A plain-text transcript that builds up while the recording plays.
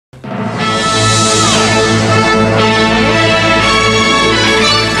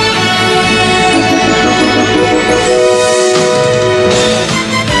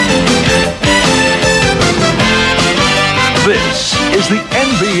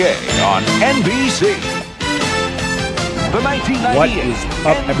NBA on NBC. The 1998 What is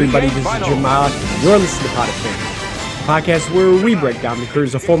up, everybody? This is Jim Miles. You're listening to Pod of Fame, a podcast where we break down the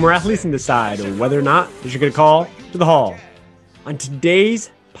careers of former athletes and decide whether or not they should get a call to the Hall. On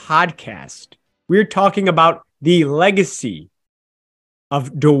today's podcast, we're talking about the legacy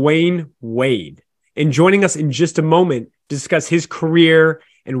of Dwyane Wade. And joining us in just a moment to discuss his career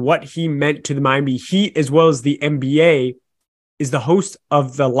and what he meant to the Miami Heat as well as the NBA is the host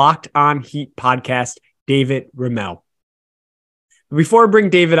of the Locked On Heat podcast, David Ramil. Before I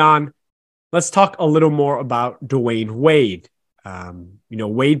bring David on, let's talk a little more about Dwyane Wade.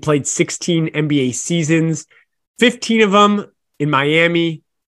 Wade played 16 NBA seasons, 15 of them in Miami.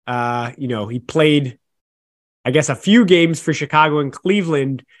 He played, I guess, a few games for Chicago and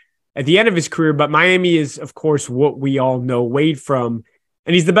Cleveland at the end of his career, but Miami is, of course, what we all know Wade from,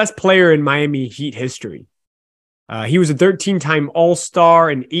 and he's the best player in Miami Heat history. He was a 13-time All-Star,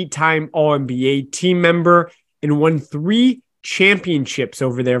 an 8-time All-NBA team member, and won 3 championships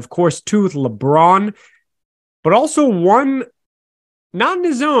over there. Of course, 2 with LeBron, but also one not in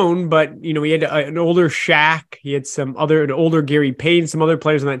his own, but, he had an older Shaq. He had an older Gary Payton, some other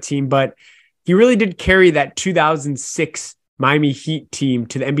players on that team, but he really did carry that 2006 Miami Heat team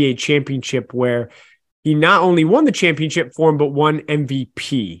to the NBA championship, where he not only won the championship for him, but won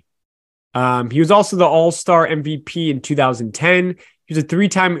MVP. He was also the All-Star MVP in 2010. He was a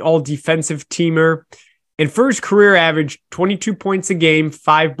 3-time All-Defensive teamer. And for his career average, 22 points a game,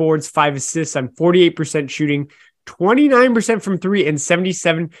 5 boards, 5 assists on 48% shooting, 29% from 3, and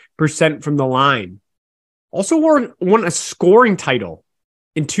 77% from the line. Also won a scoring title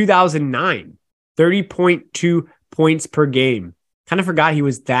in 2009, 30.2 points per game. Kind of forgot he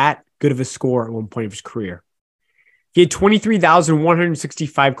was that good of a scorer at one point of his career. He had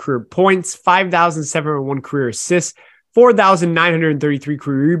 23,165 career points, 5,701 career assists, 4,933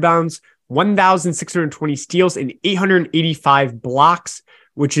 career rebounds, 1,620 steals, and 885 blocks,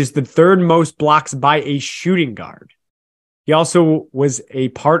 which is the third most blocks by a shooting guard. He also was a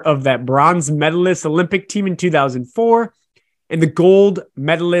part of that bronze medalist Olympic team in 2004 and the gold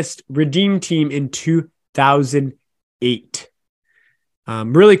medalist Redeem team in 2008.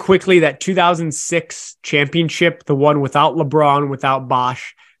 Really quickly, that 2006 championship, the one without LeBron, without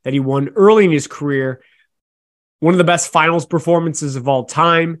Bosh, that he won early in his career, one of the best finals performances of all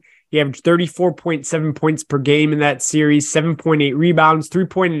time. He averaged 34.7 points per game in that series, 7.8 rebounds,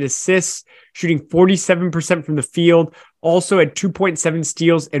 3.8 assists, shooting 47% from the field. Also had 2.7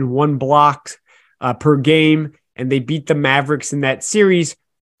 steals and 1 block per game. And they beat the Mavericks in that series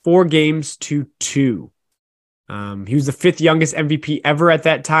 4-2. He was the 5th youngest MVP ever at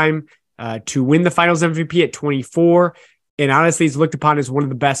that time to win the finals MVP at 24. And honestly, he's looked upon as one of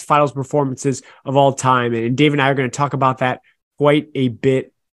the best finals performances of all time. And Dave and I are going to talk about that quite a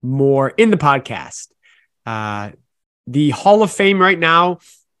bit more in the podcast. The Hall of Fame right now,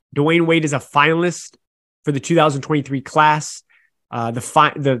 Dwyane Wade is a finalist for the 2023 class.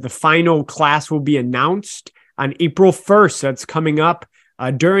 The final class will be announced on April 1st. That's coming up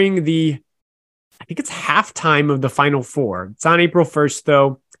during I think it's halftime of the Final Four. It's on April 1st,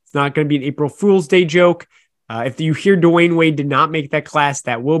 though. It's not going to be an April Fool's Day joke. If you hear Dwyane Wade did not make that class,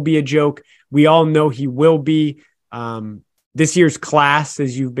 that will be a joke. We all know he will be. This year's class,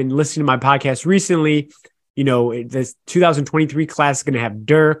 as you've been listening to my podcast recently, this 2023 class is going to have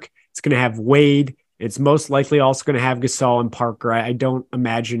Dirk. It's going to have Wade. It's most likely also going to have Gasol and Parker. I don't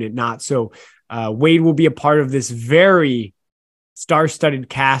imagine it not. So Wade will be a part of this very star-studded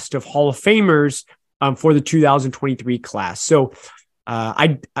cast of Hall of Famers for the 2023 class. So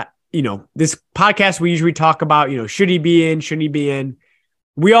this podcast, we usually talk about, should he be in, shouldn't he be in?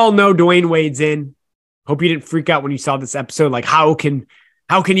 We all know Dwyane Wade's in. Hope you didn't freak out when you saw this episode. Like, how can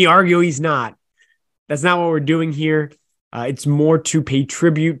he argue he's not? That's not what we're doing here. It's more to pay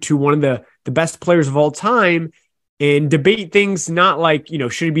tribute to one of the best players of all time and debate things not like,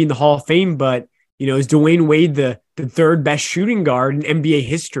 should he be in the Hall of Fame, but, is Dwyane Wade the third best shooting guard in NBA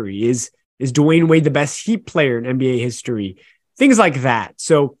history? Is Dwyane Wade the best Heat player in NBA history? Things like that.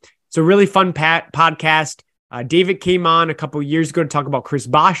 So it's a really fun podcast. David came on a couple of years ago to talk about Chris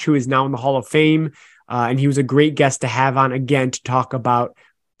Bosh, who is now in the Hall of Fame. And he was a great guest to have on again to talk about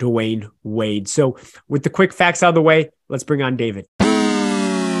Dwyane Wade. So with the quick facts out of the way, let's bring on David.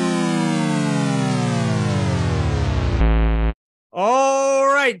 All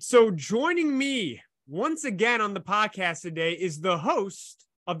right. So joining me once again on the podcast today is the host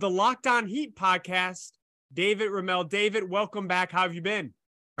of the Locked On Heat podcast, David Ramil. David, welcome back. How have you been?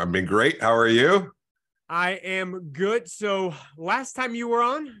 I've been great. How are you? I am good. So last time you were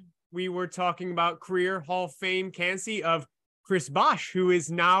on, we were talking about career Hall of Fame candidacy of Chris Bosh, who is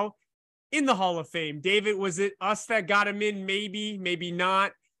now in the Hall of Fame. David, was it us that got him in? Maybe, maybe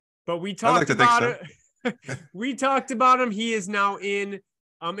not. But we talked about it. We talked about him. He is now in.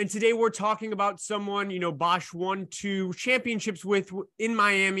 And today we're talking about someone, Bosh won 2 championships with in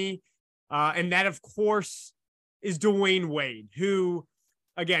Miami. And that, of course, is Dwyane Wade, who,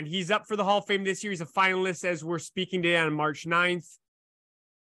 again, he's up for the Hall of Fame this year. He's a finalist as we're speaking today on March 9th.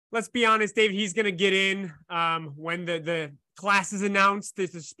 Let's be honest, Dave, he's going to get in when the class is announced.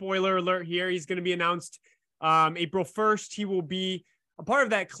 There's a spoiler alert here. He's going to be announced April 1st. He will be a part of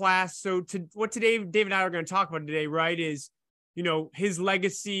that class. So what David and I are going to talk about today, right, is, his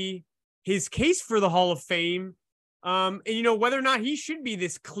legacy, his case for the Hall of Fame, and, whether or not he should be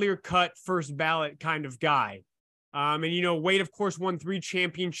this clear-cut first ballot kind of guy. And, Wade, of course, won 3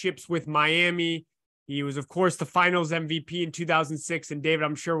 championships with Miami. He was, of course, the finals MVP in 2006. And David,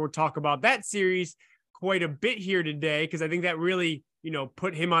 I'm sure we'll talk about that series quite a bit here today, because I think that really,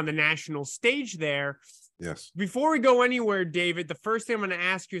 put him on the national stage there. Yes. Before we go anywhere, David, the first thing I'm going to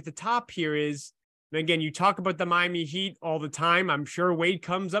ask you at the top here is, and again, you talk about the Miami Heat all the time. I'm sure Wade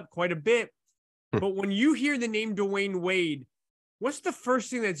comes up quite a bit. But when you hear the name Dwyane Wade, what's the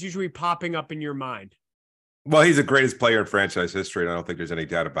first thing that's usually popping up in your mind? Well, he's the greatest player in franchise history, and I don't think there's any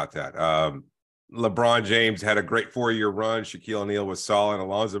doubt about that. LeBron James had a great 4-year run. Shaquille O'Neal was solid.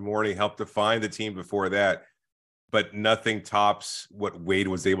 Alonzo Mourning helped define the team before that. But nothing tops what Wade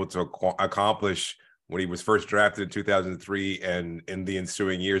was able to accomplish when he was first drafted in 2003 and in the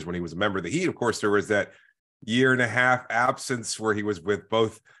ensuing years when he was a member of the Heat. Of course, there was that 1.5-year absence where he was with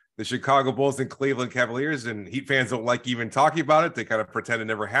both the Chicago Bulls and Cleveland Cavaliers, and Heat fans don't like even talking about it. They kind of pretend it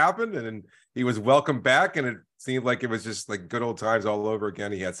never happened. And then he was welcomed back, and it seemed like it was just like good old times all over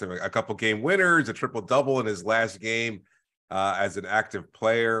again. He had a couple game winners, a triple-double in his last game as an active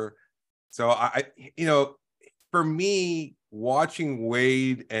player. So for me, watching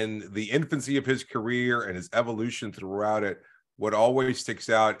Wade and the infancy of his career and his evolution throughout it, what always sticks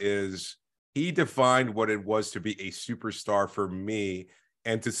out is he defined what it was to be a superstar for me,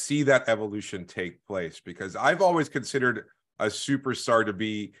 and to see that evolution take place, because I've always considered a superstar to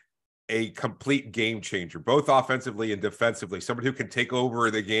be a complete game changer, both offensively and defensively, somebody who can take over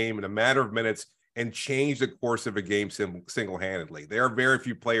the game in a matter of minutes and change the course of a game single-handedly. There are very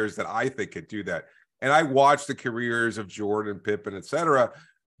few players that I think could do that. And I watched the careers of Jordan, Pippen, et cetera,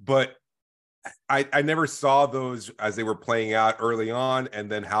 but I never saw those as they were playing out early on,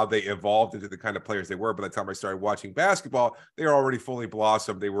 and then how they evolved into the kind of players they were. By the time I started watching basketball, they were already fully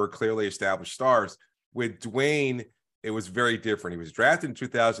blossomed. They were clearly established stars. With Dwyane, it was very different. He was drafted in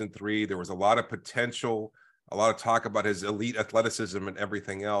 2003. There was a lot of potential, a lot of talk about his elite athleticism and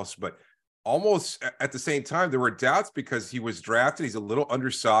everything else. But almost at the same time, there were doubts because he was drafted. He's a little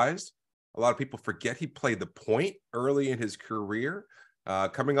undersized. A lot of people forget he played the point early in his career.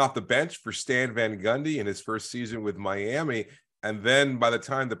 Coming off the bench for Stan Van Gundy in his first season with Miami. And then by the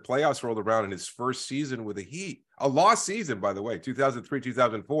time the playoffs rolled around in his first season with the Heat, a lost season, by the way, 2003,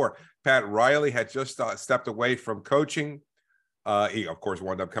 2004, Pat Riley had just stepped away from coaching. He, of course,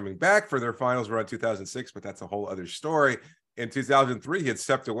 wound up coming back for their finals run in 2006, but that's a whole other story. In 2003, he had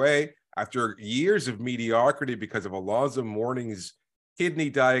stepped away after years of mediocrity because of Alonzo Mourning's kidney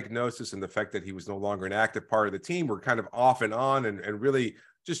diagnosis and the fact that he was no longer an active part of the team. Were kind of off and on and really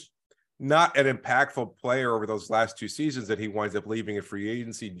just not an impactful player over those last 2 seasons, that he winds up leaving a free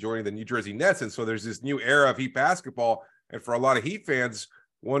agency, joining the New Jersey Nets. And so there's this new era of Heat basketball. And for a lot of Heat fans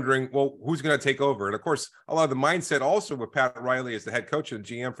wondering, well, who's going to take over? And of course, a lot of the mindset also with Pat Riley as the head coach and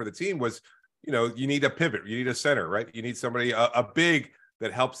GM for the team was, you need a pivot, you need a center, right? You need somebody, a big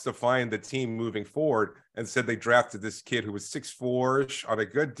that helps define the team moving forward. And said they drafted this kid who was 6'4" on a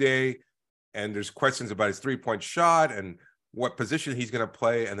good day. And there's questions about his 3-point shot and what position he's going to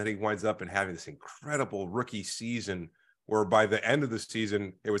play. And then he winds up and having this incredible rookie season where by the end of the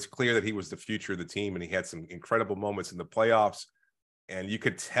season, it was clear that he was the future of the team. And he had some incredible moments in the playoffs. And you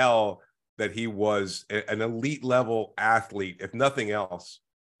could tell that he was an elite level athlete, if nothing else.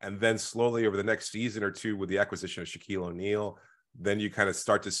 And then slowly over the next season or two with the acquisition of Shaquille O'Neal, then you kind of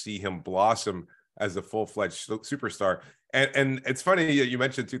start to see him blossom as a full-fledged superstar. And it's funny that you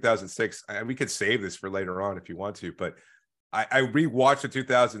mentioned 2006. We could save this for later on if you want to, but I rewatched the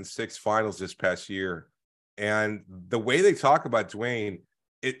 2006 finals this past year, and the way they talk about Dwyane,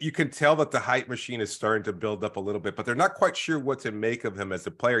 you can tell that the hype machine is starting to build up a little bit, but they're not quite sure what to make of him as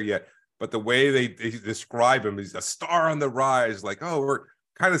a player yet. But the way they describe him, he's a star on the rise, like, oh, we're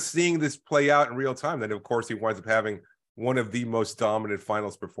kind of seeing this play out in real time. Then, of course, he winds up having one of the most dominant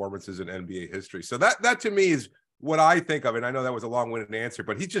finals performances in NBA history. So that to me is what I think of. And I know that was a long-winded answer,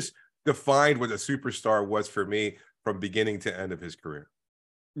 but he just defined what a superstar was for me. from beginning to end of his career.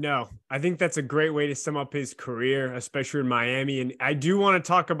 No, I think that's a great way to sum up his career, especially in Miami. And I do want to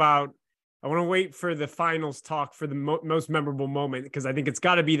talk about, I want to wait for the finals talk for the most memorable moment, because I think it's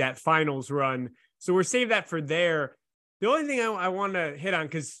got to be that finals run. So we're saving that for there. The only thing I want to hit on,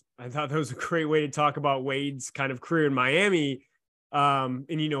 because I thought that was a great way to talk about Wade's kind of career in Miami, and,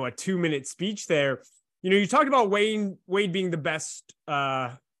 you know, a 2-minute speech there. You know, you talked about Wade being the best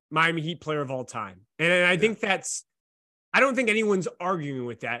Miami Heat player of all time. And I think I don't think anyone's arguing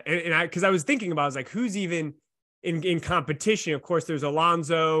with that. And because I was thinking about, I was like, who's even in competition? Of course, there's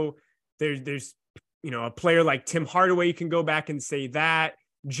Alonzo. There's, you know, a player like Tim Hardaway. You can go back and say that.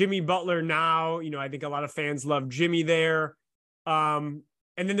 Jimmy Butler now, you know, I think a lot of fans love Jimmy there. And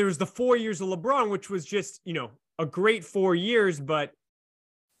then there was the 4 years of LeBron, which was just, you know, a great 4 years, but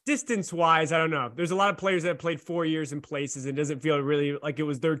distance-wise, I don't know. There's a lot of players that have played 4 years in places and doesn't feel really like it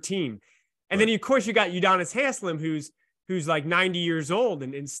was their team. And then, of course, you got Udonis Haslem, who's like 90 years old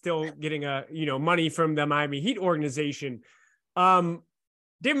and still getting money from the Miami Heat organization.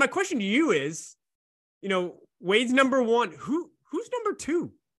 Dave, my question to you is, you know, Wade's number one. Who's number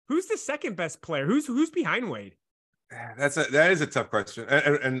two? Who's the second best player? Who's behind Wade? That is a tough question.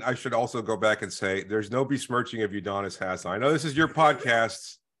 And I should also go back and say there's no besmirching of Udonis Haslem. I know this is your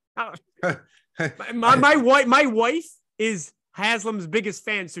podcast. my wife is Haslam's biggest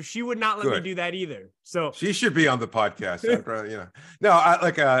fan, so she would not let me do that either. So she should be on the podcast.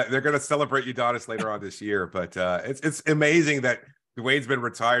 They're going to celebrate Udonis later on this year, but it's amazing that Wade's been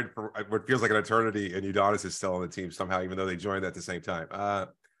retired for what feels like an eternity, and Udonis is still on the team somehow, even though they joined at the same time.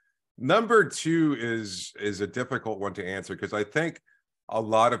 Number two is a difficult one to answer, because I think a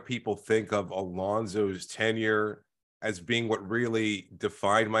lot of people think of Alonzo's tenure as being what really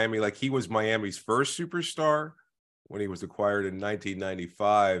defined Miami. Like, he was Miami's first superstar when he was acquired in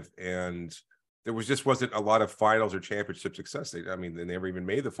 1995, and there wasn't a lot of finals or championship success. They never even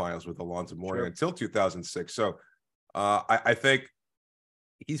made the finals with Alonzo Mourning until 2006. So I think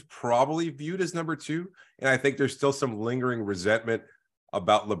he's probably viewed as number two, and I think there's still some lingering resentment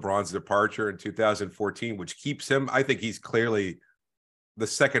about LeBron's departure in 2014, which keeps him. I think he's clearly the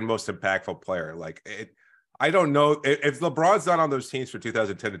second most impactful player. I don't know if LeBron's not on those teams for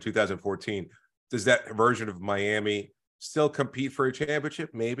 2010 to 2014. Does that version of Miami still compete for a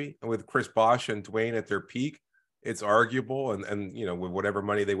championship? Maybe. And with Chris Bosh and Dwyane at their peak, it's arguable. And you know, with whatever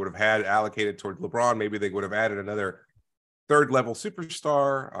money they would have had allocated towards LeBron, maybe they would have added another third-level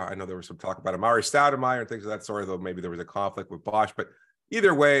superstar. I know there was some talk about Amari Stoudemire and things of that sort, though maybe there was a conflict with Bosh. But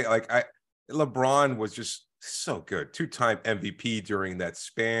either way, LeBron was just so good. 2-time MVP during that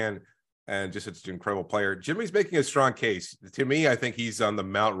span, and just such an incredible player. Jimmy's making a strong case. To me, I think he's on the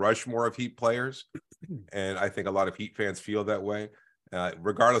Mount Rushmore of Heat players, and I think a lot of Heat fans feel that way.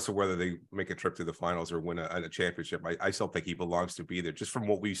 Regardless of whether they make a trip to the finals or win a championship, I still think he belongs to be there, just from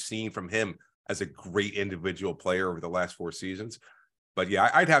what we've seen from him as a great individual player over the last 4 seasons. But yeah,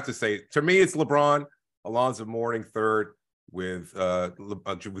 I'd have to say, to me, it's LeBron, Alonzo Mourning third, with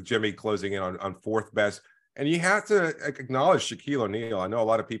Jimmy closing in on fourth best. And you have to acknowledge Shaquille O'Neal. I know a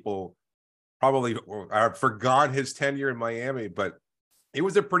lot of people probably forgot his tenure in Miami, but he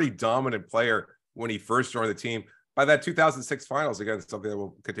was a pretty dominant player when he first joined the team. By that 2006 finals, again, something that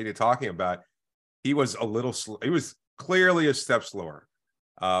we'll continue talking about, he was a little slow. He was clearly a step slower,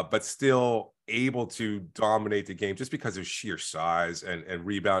 but still able to dominate the game just because of sheer size and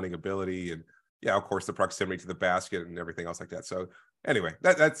rebounding ability. And yeah, of course, the proximity to the basket and everything else like that. So anyway,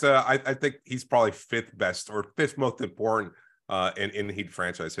 that's I think he's probably fifth best or fifth most important in Heat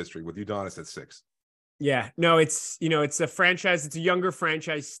franchise history, with Udonis at 6. Yeah, no, it's a franchise. It's a younger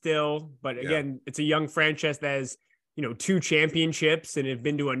franchise still, but again, it's a young franchise that has, 2 championships and have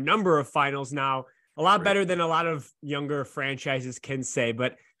been to a number of finals now. A lot better than a lot of younger franchises can say,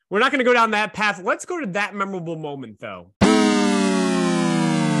 but we're not going to go down that path. Let's go to that memorable moment, though.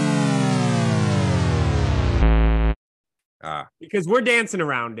 Because we're dancing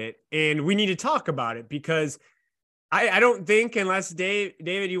around it and we need to talk about it, because I don't think, unless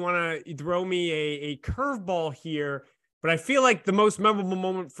David, you want to throw me a curveball here, but I feel like the most memorable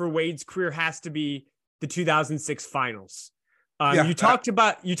moment for Wade's career has to be the 2006 finals. You talked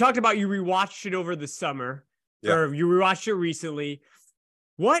about you rewatched it over the summer, or you rewatched it recently.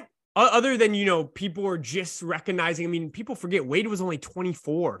 What, other than, people were just recognizing, people forget Wade was only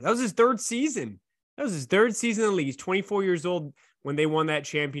 24. That was his third season. In the league. He's 24 years old when they won that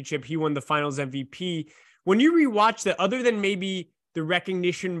championship. He won the finals MVP. When you rewatch that, other than maybe the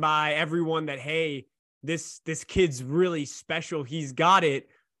recognition by everyone that, hey, this kid's really special, he's got it,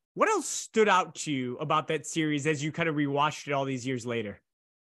 what else stood out to you about that series as you kind of rewatched it all these years later?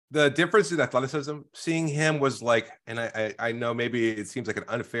 The difference in athleticism, seeing him was like, and I know maybe it seems like an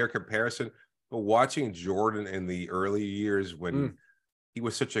unfair comparison, but watching Jordan in the early years when he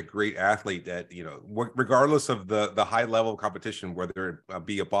was such a great athlete that, regardless of the high level of competition, whether it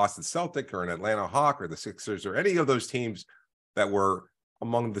be a Boston Celtic or an Atlanta Hawk or the Sixers or any of those teams that were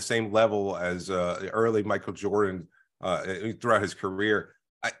among the same level as early Michael Jordan throughout his career,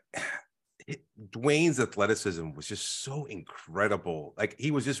 Dwyane's athleticism was just so incredible. Like,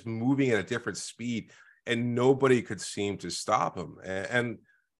 he was just moving at a different speed and nobody could seem to stop him. And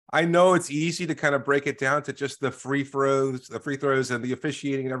I know it's easy to kind of break it down to just the free throws and the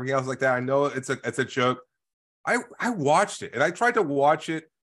officiating and everything else like that. I know it's a joke. I watched it, and I tried to watch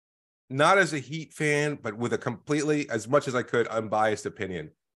it not as a Heat fan, but with a completely, as much as I could, unbiased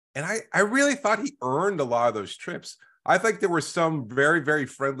opinion. And I really thought he earned a lot of those trips. I think there were some very, very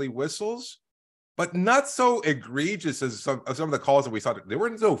friendly whistles, but not so egregious as some of the calls that we saw. There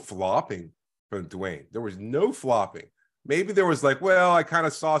was no flopping from Dwyane. There was no flopping. Maybe there was like, well, I kind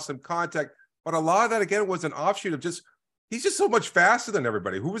of saw some contact, but a lot of that, again, was an offshoot of he's just so much faster than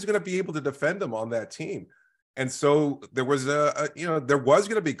everybody. Who was going to be able to defend him on that team? And so there was there was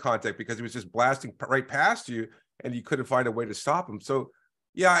going to be contact because he was just blasting right past you and you couldn't find a way to stop him. So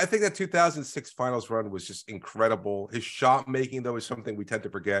yeah, I think that 2006 finals run was just incredible. His shot making, though, is something we tend to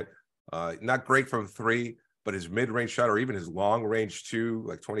forget. Not great from three, but his mid-range shot or even his long range two,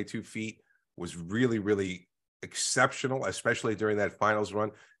 like 22 feet, was really, really exceptional, especially during that finals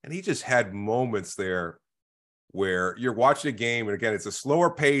run. And he just had moments there where you're watching a game, and again, it's a slower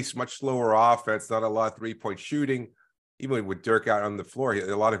pace, much slower offense, not a lot of three-point shooting. Even with Dirk out on the floor,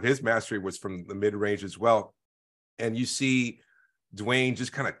 a lot of his mastery was from the mid-range as well. And you see Dwyane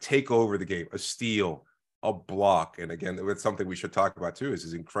just kind of take over the game, a steal, a block. And again, that's something we should talk about too, is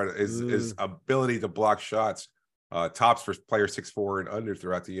his incredible his ability to block shots, tops for player 6'4" and under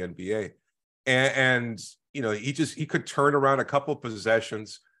throughout the NBA. And he could turn around a couple of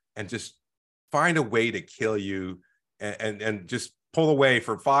possessions and just find a way to kill you and just pull away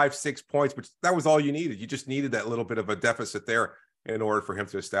for 5-6 points, which that was all you needed. You just needed that little bit of a deficit there in order for him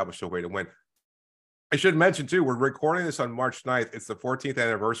to establish a way to win. I should mention too, we're recording this on March 9th. It's the 14th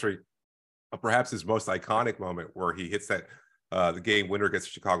anniversary of perhaps his most iconic moment, where he hits that the game winner against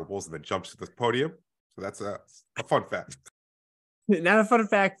the Chicago Bulls and then jumps to the podium. So that's a fun fact. Not a fun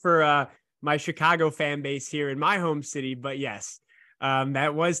fact for my Chicago fan base here in my home city, but yes,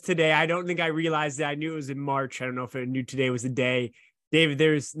 that was today. I don't think I realized that. I knew it was in March. I don't know if I knew today was the day. David,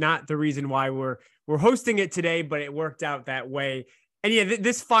 there's not the reason why we're hosting it today, but it worked out that way. And yeah,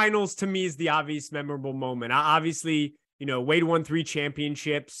 this finals to me is the obvious memorable moment. Obviously, Wade won 3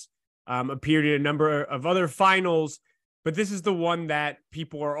 championships, appeared in a number of other finals, but this is the one that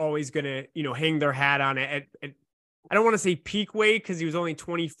people are always going to, hang their hat on it. I don't want to say peak Wade because he was only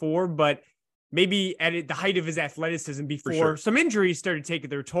 24, but maybe at the height of his athleticism before some injuries started taking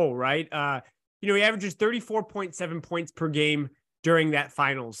their toll, right? He averages 34.7 points per game during that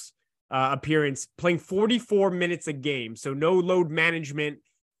finals appearance, playing 44 minutes a game. So no load management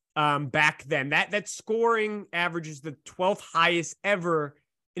back then. That scoring average is the 12th highest ever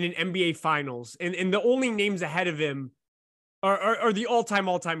in an NBA finals. And the only names ahead of him are the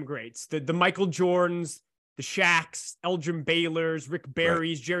all-time greats. The Michael Jordans, the Shaqs, Elgin Baylors, Rick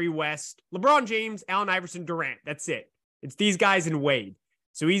Barrys, right, Jerry West, LeBron James, Allen Iverson, Durant. That's it. It's these guys and Wade.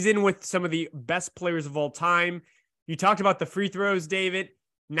 So he's in with some of the best players of all time. You talked about the free throws, David.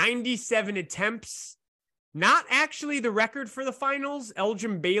 97 attempts. Not actually the record for the finals.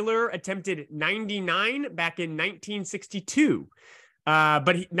 Elgin Baylor attempted 99 back in 1962.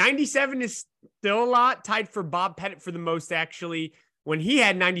 But 97 is still a lot, tied for Bob Pettit for the most, actually, when he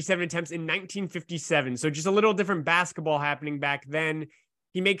had 97 attempts in 1957. So just a little different basketball happening back then.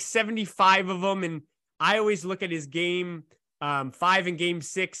 He makes 75 of them, and I always look at his game 5 in game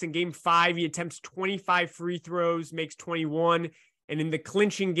 6. In game 5, he attempts 25 free throws, makes 21. And in the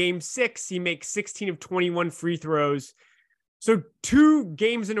clinching game 6, he makes 16 of 21 free throws. So 2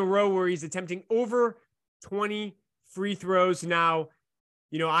 games in a row where he's attempting over 20 free throws. Now,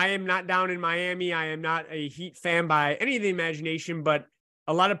 I am not down in Miami. I am not a Heat fan by any of the imagination, but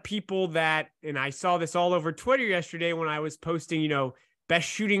a lot of people and I saw this all over Twitter yesterday when I was posting, best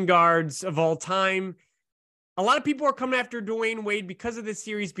shooting guards of all time. A lot of people are coming after Dwyane Wade because of this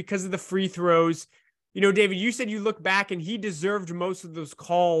series, because of the free throws. David, you said you look back and he deserved most of those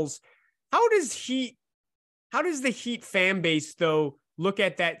calls. How does the Heat fan base, though, look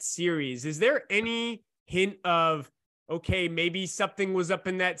at that series? Is there any hint of, okay, maybe something was up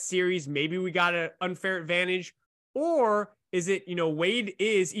in that series, maybe we got an unfair advantage? Or is it, Wade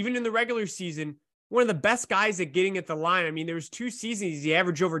is, even in the regular season, one of the best guys at getting at the line. I mean, there was 2 seasons he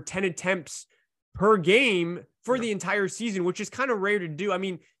averaged over 10 attempts per game for the entire season, which is kind of rare to do. I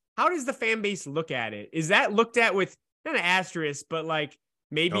mean, how does the fan base look at it? Is that looked at with not an asterisk, but like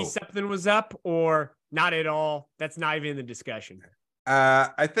maybe something was up, or not at all? That's not even in the discussion.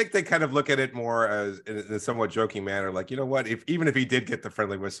 I think they kind of look at it more as in a somewhat joking manner, like, you know what, even if he did get the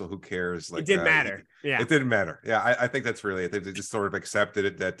friendly whistle, who cares? Like, it didn't matter. It didn't matter. Yeah, I think that's really it. They just sort of accepted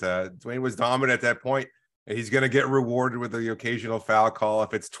it that Dwyane was dominant at that point, and he's going to get rewarded with the occasional foul call.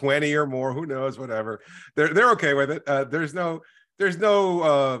 If it's 20 or more, who knows? Whatever. They're okay with it. There's no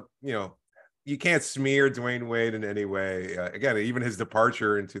you can't smear Dwyane Wade in any way. Again, even his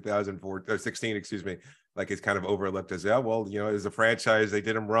departure in 2016, excuse me, like it's kind of overlooked as, well, as a franchise, they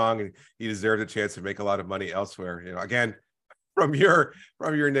did him wrong and he deserved a chance to make a lot of money elsewhere. Again, from your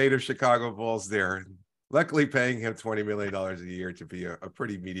native Chicago Bulls there, luckily paying him $20 million a year to be a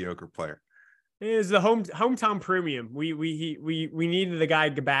pretty mediocre player. It is the hometown premium. We needed the guy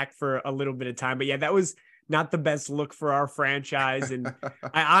back for a little bit of time, but yeah, that was not the best look for our franchise. And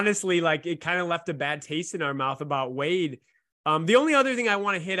I honestly, like, it kind of left a bad taste in our mouth about Wade. The only other thing I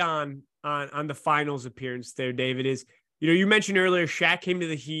want to hit on the finals appearance there, David, is, you mentioned earlier, Shaq came to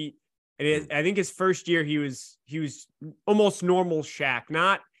the Heat, and I think his first year he was almost normal Shaq,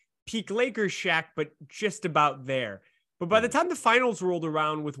 not peak Lakers Shaq, but just about there. But by the time the finals rolled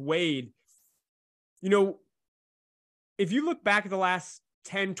around with Wade, if you look back at the last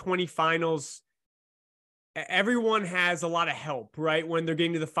 10, 20 finals, everyone has a lot of help, right? When they're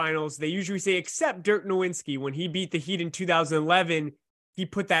getting to the finals, they usually say, except Dirk Nowitzki, when he beat the Heat in 2011, he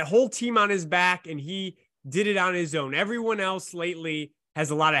put that whole team on his back and he did it on his own. Everyone else lately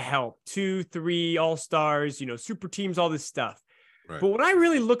has a lot of help, 2, 3 all-stars, super teams, all this stuff. Right. But when I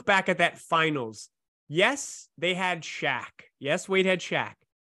really look back at that finals, yes, they had Shaq. Yes, Wade had Shaq.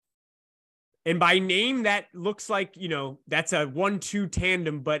 And by name, that looks like, that's a 1-2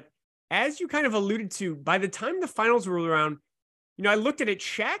 tandem, but as you kind of alluded to, by the time the finals rolled around, I looked at it.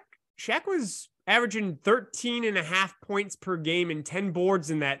 Shaq was averaging 13.5 points per game and 10 boards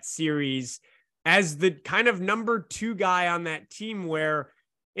in that series as the kind of number 2 guy on that team, where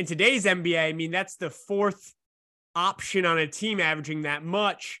in today's NBA, I mean, that's the 4th option on a team averaging that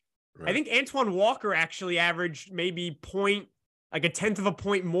much. Right. I think Antoine Walker actually averaged maybe like a 1/10 of a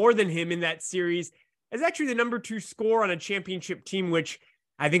point more than him in that series, as actually the number 2 scorer on a championship team, which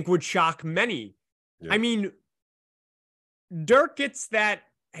I think would shock many. Yeah. I mean, Dirk gets that,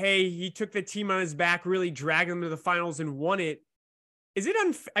 hey, he took the team on his back, really dragged them to the finals and won it. Is it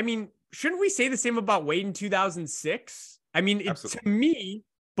I mean, shouldn't we say the same about Wade in 2006? I mean, to me,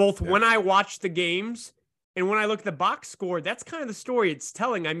 both when I watch the games and when I look at the box score, that's kind of the story it's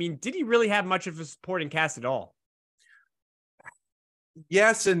telling. I mean, did he really have much of a supporting cast at all?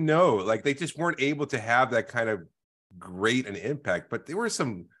 Yes and no. Like, they just weren't able to have that kind of great an impact, but there were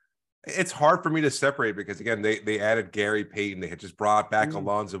some. It's hard for me to separate because, again, they added Gary Payton, they had just brought back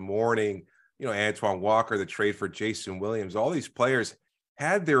Alonzo Mourning, Antoine Walker, the trade for Jason Williams. All these players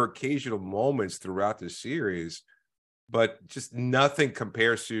had their occasional moments throughout the series, but just nothing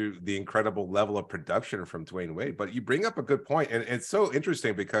compares to the incredible level of production from Dwyane Wade. But you bring up a good point, and it's so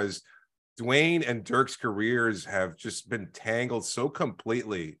interesting because Dwyane and Dirk's careers have just been tangled so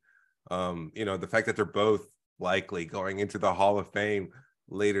completely. The fact that they're both likely going into the Hall of Fame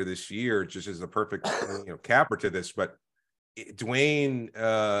later this year just is the perfect capper to this. But Dwyane,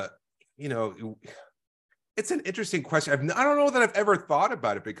 it's an interesting question. I don't know that I've ever thought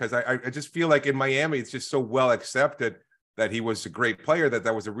about it because I just feel like in Miami it's just so well accepted that he was a great player,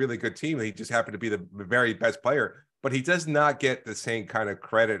 that was a really good team. He just happened to be the very best player, but he does not get the same kind of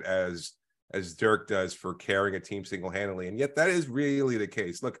credit as Dirk does for carrying a team single-handedly. And yet that is really the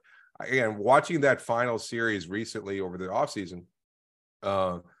case. Look, again, watching that final series recently over the offseason,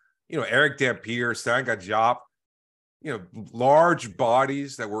 Eric Dampier, Sanga Diop, large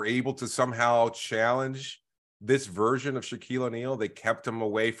bodies that were able to somehow challenge this version of Shaquille O'Neal. They kept him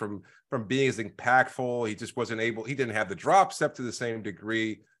away from being as impactful. He just wasn't able. He didn't have the drop step to the same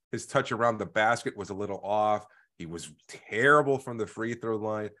degree. His touch around the basket was a little off. He was terrible from the free throw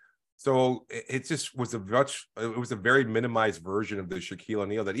line. So it just was it was a very minimized version of the Shaquille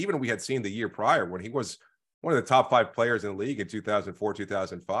O'Neal that even we had seen the year prior when he was one of the top 5 players in the league in 2004,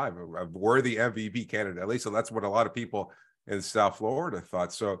 2005, a worthy MVP candidate, at least. So that's what a lot of people in South Florida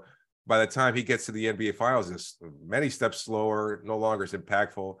thought. So by the time he gets to the NBA Finals, it's many steps slower, no longer as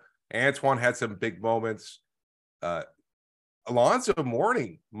impactful. Antoine had some big moments. Alonzo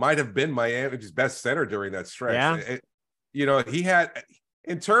Mourning might have been Miami's best center during that stretch. Yeah. He had,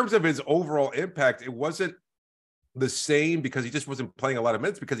 in terms of his overall impact, it wasn't the same because he just wasn't playing a lot of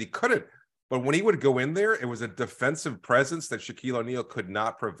minutes because he couldn't. But when he would go in there, it was a defensive presence that Shaquille O'Neal could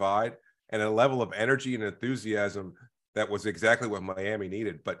not provide, and a level of energy and enthusiasm that was exactly what Miami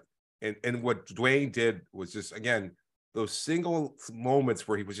needed. But and what Dwyane did was just, again, those single moments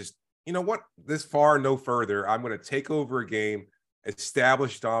where he was just, you know what, this far, no further. I'm going to take over a game,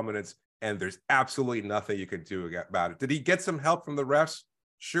 establish dominance, and there's absolutely nothing you can do about it. Did he get some help from the refs?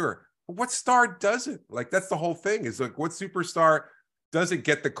 Sure. But what star doesn't? Like, that's the whole thing, is like, what superstar doesn't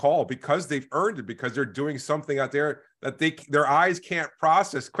get the call because they've earned it, because they're doing something out there that their eyes can't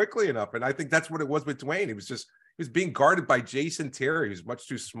process quickly enough? And I think that's what it was with Dwyane. He was being guarded by Jason Terry, who's much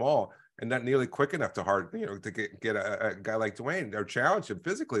too small and not nearly quick enough to get a guy like Dwyane or challenge him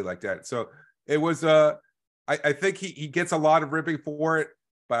physically like that. So it was I think he gets a lot of ribbing for it,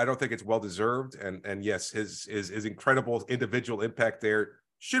 but I don't think it's well deserved. And yes, his incredible individual impact there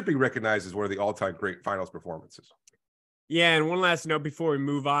should be recognized as one of the all-time great finals performances. Yeah, and one last note before we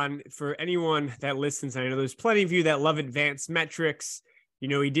move on, for anyone that listens, I know there's plenty of you that love advanced metrics. You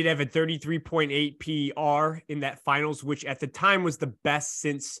know, he did have a 33.8 PR in that finals, which at the time was the best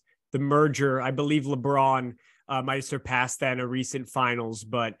since the merger. I believe LeBron might have surpassed that in a recent finals.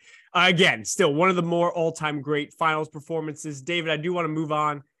 But again, still one of the more all-time great finals performances. David, I do want to move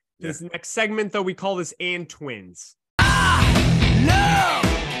on to this next segment, though. We call this And Twins. Love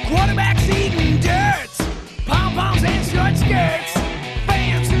quarterbacks eating dirt, pom-poms and short skirts,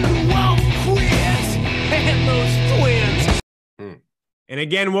 fans who won't quit, and those twins. And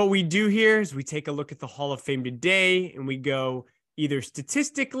again, what we do here is we take a look at the Hall of Fame today, and we go either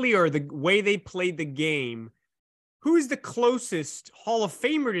statistically or the way they played the game. Who is the closest Hall of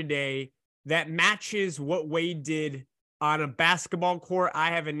Famer today that matches what Wade did on a basketball court? I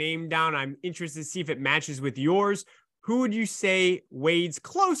have a name down. I'm interested to see if it matches with yours. Who would you say Wade's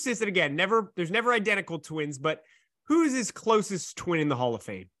closest? And again, there's never identical twins, but who is his closest twin in the Hall of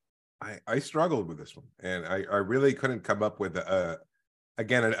Fame? I struggled with this one, and I really couldn't come up with a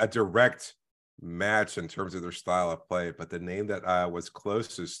direct match in terms of their style of play. But the name that was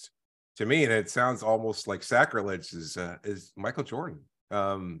closest to me, and it sounds almost like sacrilege, is Michael Jordan.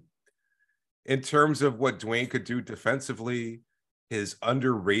 In terms of what Dwyane could do defensively, his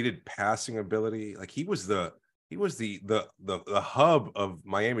underrated passing ability, like he was the hub of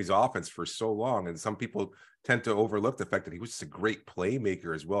Miami's offense for so long. And some people tend to overlook the fact that he was just a great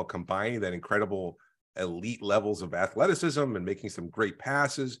playmaker as well, combining that incredible elite levels of athleticism and making some great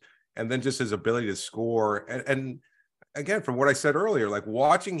passes, and then just his ability to score. And again, from what I said earlier, like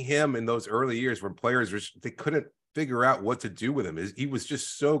watching him in those early years when players they couldn't figure out what to do with him. He was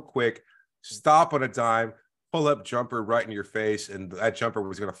just so quick, stop on a dime, pull up jumper right in your face, and that jumper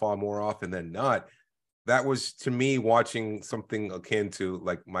was going to fall more often than not. That was, to me, watching something akin to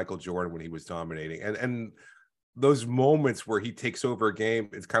like Michael Jordan when he was dominating. And those moments where he takes over a game,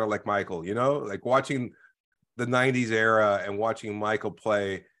 it's kind of like Michael, like watching the 90s era and watching Michael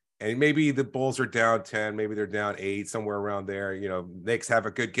play. And maybe the Bulls are down 10, maybe they're down 8, somewhere around there. Knicks have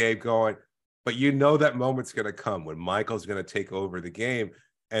a good game going. But that moment's going to come when Michael's going to take over the game.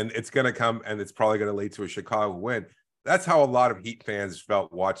 And it's going to come, and it's probably going to lead to a Chicago win. That's how a lot of Heat fans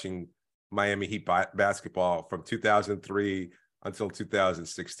felt watching Miami Heat basketball from 2003 until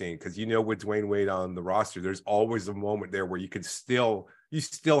 2016. Because with Dwyane Wade on the roster, there's always a moment there where you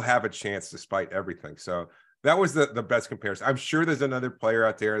still have a chance despite everything. So that was the best comparison. I'm sure there's another player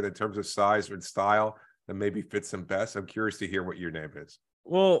out there that in terms of size and style that maybe fits them best. I'm curious to hear what your name is.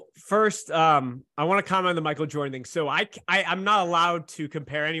 Well, first, I want to comment on the Michael Jordan thing. So I'm not allowed to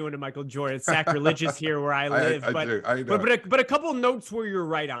compare anyone to Michael Jordan. It's sacrilegious here where I live. But a couple of notes where you're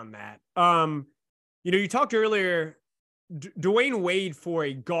right on that. You talked earlier, Dwyane Wade for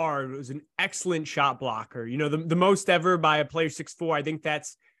a guard was an excellent shot blocker. The most ever by a player 6'4". I think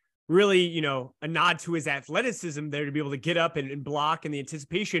that's really, a nod to his athleticism there to be able to get up and block and the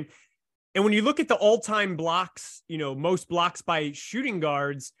anticipation. And when you look at the all-time blocks, most blocks by shooting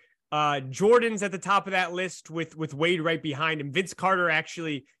guards, Jordan's at the top of that list with Wade right behind him. Vince Carter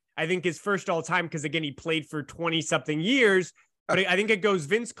actually, I think, is first all-time because, again, he played for 20-something years. But I think it goes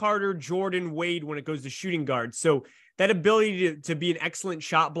Vince Carter, Jordan, Wade when it goes to shooting guards. So that ability to be an excellent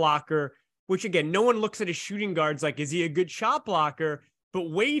shot blocker, which, again, no one looks at his shooting guards like, is he a good shot blocker?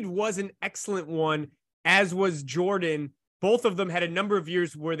 But Wade was an excellent one, as was Jordan. Both of them had a number of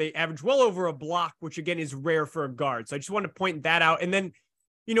years where they averaged well over a block, which, again, is rare for a guard. So I just want to point that out. And then,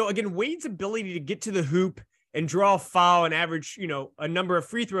 again, Wade's ability to get to the hoop and draw a foul and average, a number of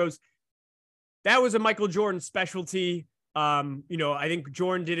free throws, that was a Michael Jordan specialty. I think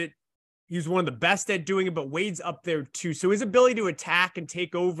Jordan did it. He was one of the best at doing it, but Wade's up there too. So his ability to attack and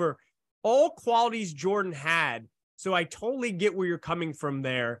take over, all qualities Jordan had. So I totally get where you're coming from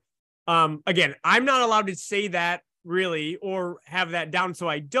there. Again, I'm not allowed to say that really or have that down, so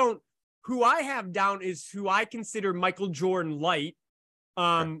I don't. Who I have down is who I consider Michael Jordan light.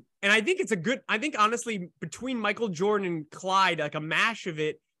 And I think I think honestly, between Michael Jordan and Clyde, like a mash of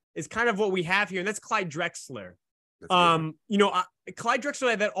it is kind of what we have here. And that's Clyde Drexler. Clyde Drexler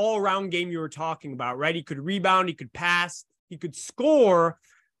had that all around game you were talking about, right? He could rebound, he could pass, he could score.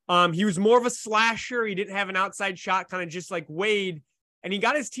 He was more of a slasher. He didn't have an outside shot, kind of just like Wade. And he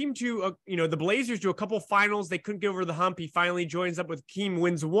got his team to, the Blazers to a couple finals. They couldn't get over the hump. He finally joins up with Keem,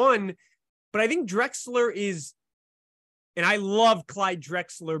 wins one. But I think Drexler is, and I love Clyde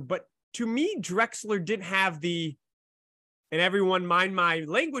Drexler, but to me, Drexler didn't have the, and everyone mind my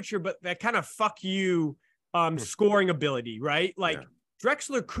language here, but that kind of fuck you scoring ability, right? Like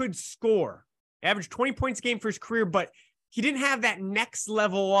Drexler could score, averaged 20 points a game for his career, but he didn't have that next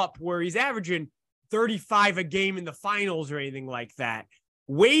level up where he's averaging 35 a game in the finals or anything like that.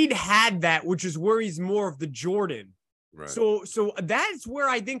 Wade had that, which is where he's more of the Jordan. Right. So that's where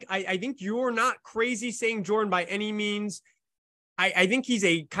I think you're not crazy saying Jordan by any means. I think he's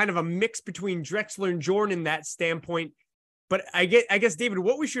a kind of a mix between Drexler and Jordan in that standpoint. But I guess, David,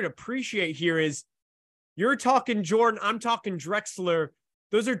 what we should appreciate here is you're talking Jordan, I'm talking Drexler.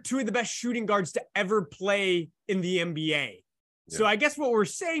 Those are two of the best shooting guards to ever play in the NBA. So I guess what we're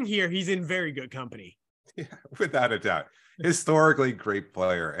saying here, he's in very good company. Yeah, without a doubt. Historically great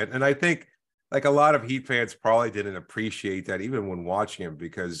player. And I think like a lot of Heat fans probably didn't appreciate that even when watching him,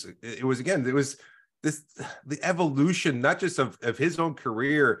 because it was the evolution, not just of his own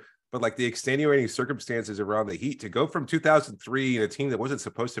career, but like the extenuating circumstances around the Heat to go from 2003 and a team that wasn't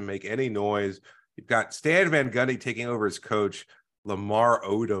supposed to make any noise. You've got Stan Van Gundy taking over as coach, Lamar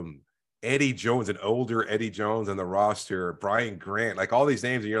Odom, Eddie Jones, an older Eddie Jones on the roster, Brian Grant, like all these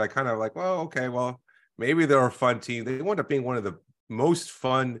names. And you're like, kind of like, well, okay, well, maybe they're a fun team. They wound up being one of the most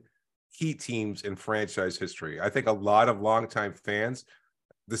fun Heat teams in franchise history. I think a lot of longtime fans,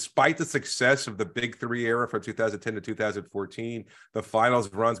 despite the success of the Big Three era from 2010 to 2014, the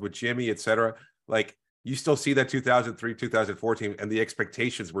finals runs with Jimmy, et cetera, like you still see that 2003, 2014, and the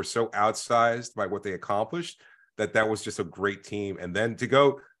expectations were so outsized by what they accomplished that was just a great team. And then to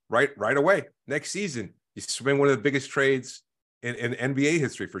go right away next season, you swing one of the biggest trades in NBA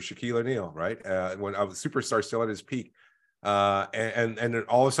history for Shaquille O'Neal, right? When a superstar still at his peak, and then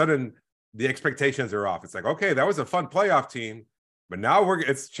all of a sudden the expectations are off. It's like, okay, that was a fun playoff team, but now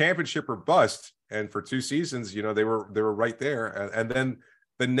it's championship or bust. And for 2 seasons, they were right there. And then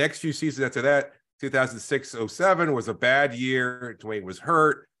the next few seasons after that, 2006-07 was a bad year. Dwyane was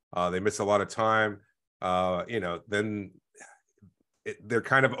hurt. They missed a lot of time. Then they're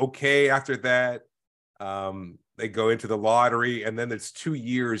kind of okay after that. They go into the lottery, and then it's 2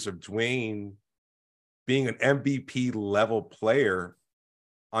 years of Dwyane being an MVP level player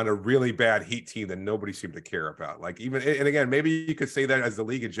on a really bad Heat team that nobody seemed to care about. Like and again, maybe you could say that as the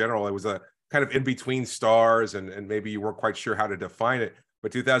league in general, it was a kind of in between stars, and maybe you weren't quite sure how to define it.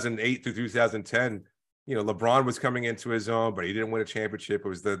 But 2008 through 2010, LeBron was coming into his own, but he didn't win a championship. It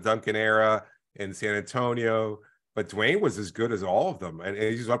was the Duncan era in San Antonio. But Dwyane was as good as all of them. And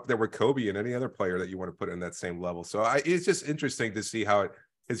he's up there with Kobe and any other player that you want to put in that same level. So it's just interesting to see how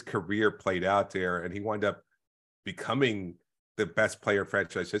his career played out there. And he wound up becoming the best player in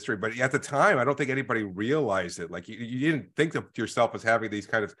franchise history. But at the time, I don't think anybody realized it. Like you didn't think of yourself as having these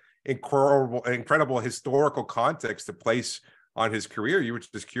kind of incredible historical context to place on his career. You were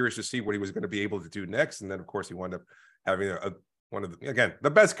just curious to see what he was going to be able to do next. And then, of course, he wound up having one of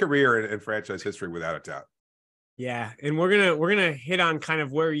the best career in franchise history, without a doubt. Yeah, and we're gonna hit on kind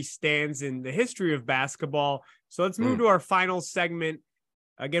of where he stands in the history of basketball. So let's move to our final segment.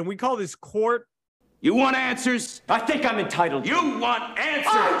 Again, we call this Court. You want answers? I think I'm entitled. You want answers?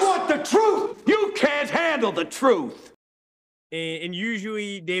 I want the truth! You can't handle the truth! And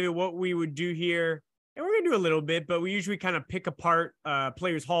usually, David, what we would do here, and we're gonna do a little bit, but we usually kind of pick apart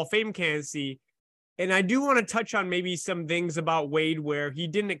players' Hall of Fame candidacy. And I do want to touch on maybe some things about Wade where he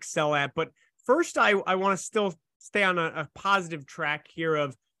didn't excel at, but first, I want to still stay on a positive track here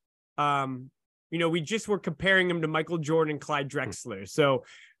of, we just were comparing him to Michael Jordan and Clyde Drexler. So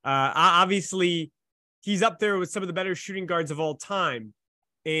obviously he's up there with some of the better shooting guards of all time.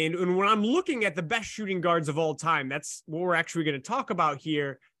 And when I'm looking at the best shooting guards of all time, that's what we're actually going to talk about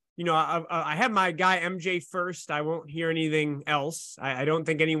here. I have my guy MJ first. I won't hear anything else. I don't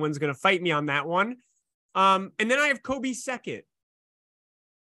think anyone's going to fight me on that one. And then I have Kobe second.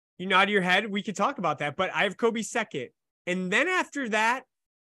 You nod your head. We could talk about that, but I have Kobe second. And then after that,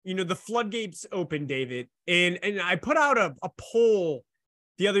 the floodgates open, David. And I put out a poll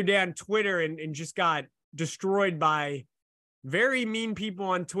the other day on Twitter and just got destroyed by very mean people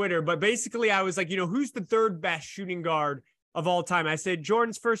on Twitter, but basically I was like, who's the third best shooting guard of all time? I said,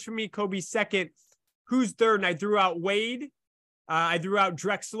 Jordan's first for me, Kobe's second. Who's third? And I threw out Wade. I threw out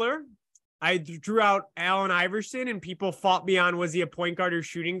Drexler. I drew out Allen Iverson, and people fought me on, was he a point guard or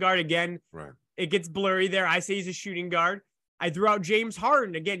shooting guard? Again, Right. It gets blurry there. I say he's a shooting guard. I threw out James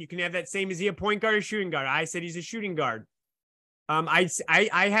Harden. Again, you can have that same, is he a point guard or shooting guard? I said he's a shooting guard. I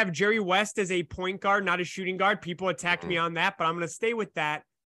have Jerry West as a point guard, not a shooting guard. People attacked me on that, but I'm going to stay with that.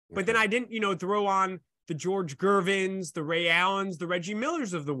 But then I didn't, throw on the George Gervins, the Ray Allens, the Reggie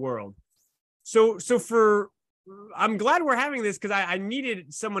Millers of the world. So I'm glad we're having this, because I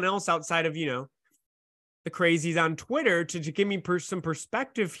needed someone else outside of, the crazies on Twitter to give me some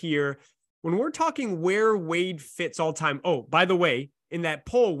perspective here. When we're talking where Wade fits all time. Oh, by the way, in that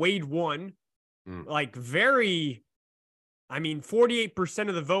poll, Wade won. 48%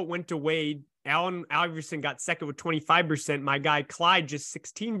 of the vote went to Wade. Allen Iverson got second with 25%. My guy Clyde just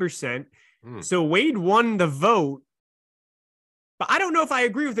 16%. So Wade won the vote. But I don't know if I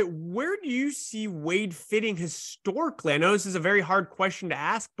agree with it. Where do you see Wade fitting historically? I know this is a very hard question to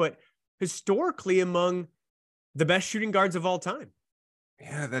ask, but historically among the best shooting guards of all time.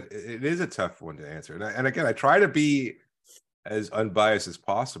 Yeah, that it is a tough one to answer. And again, I try to be as unbiased as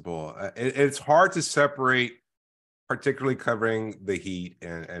possible. It's hard to separate, particularly covering the Heat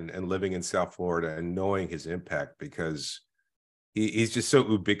and living in South Florida and knowing his impact, because he's just so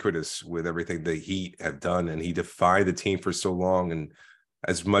ubiquitous with everything the Heat have done, and he defined the team for so long. And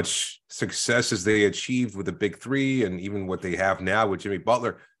as much success as they achieved with the Big Three, and even what they have now with Jimmy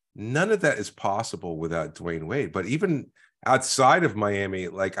Butler, none of that is possible without Dwyane Wade. But even outside of Miami,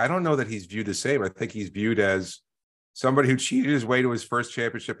 I don't know that he's viewed the same. I think he's viewed as somebody who cheated his way to his first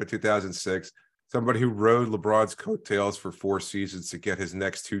championship in 2006, somebody who rode LeBron's coattails for 4 seasons to get his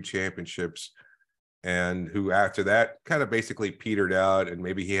next 2 championships, and who after that kind of basically petered out, and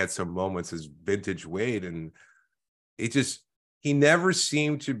maybe he had some moments as vintage Wade. And he never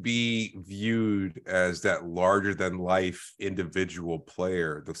seemed to be viewed as that larger than life individual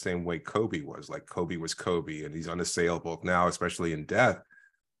player the same way Kobe was. Like, Kobe was Kobe, and he's unassailable now, especially in death.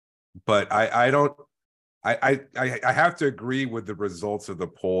 But I have to agree with the results of the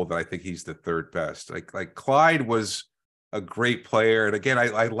poll that I think he's the third best. Like Clyde was a great player. And again,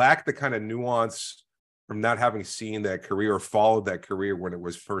 I lack the kind of nuance from not having seen that career or followed that career when it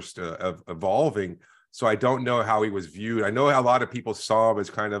was first evolving. So I don't know how he was viewed. I know how a lot of people saw him as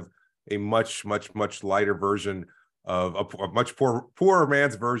kind of a much lighter version of a much poorer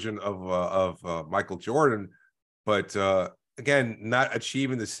man's version of Michael Jordan. But again, not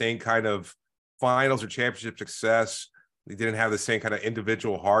achieving the same kind of finals or championship success. He didn't have the same kind of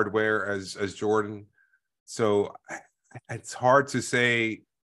individual hardware as Jordan. So it's hard to say,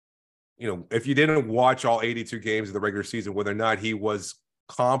 if you didn't watch all 82 games of the regular season, whether or not he was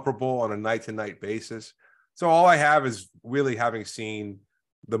comparable on a night-to-night basis. So all I have is really having seen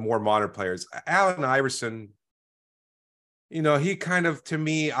the more modern players. Allen Iverson, he kind of, to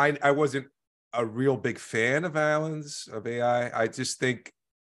me, I wasn't a real big fan of Allen's, of AI. I just think,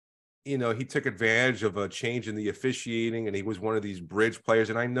 he took advantage of a change in the officiating, and he was one of these bridge players.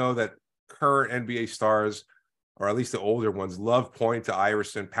 And I know that current NBA stars, or at least the older ones, love pointing to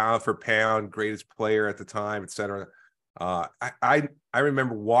Iverson, pound for pound, greatest player at the time, et cetera. I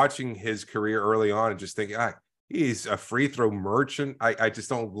remember watching his career early on and just thinking, he's a free throw merchant. I just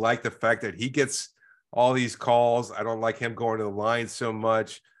don't like the fact that he gets all these calls. I don't like him going to the line so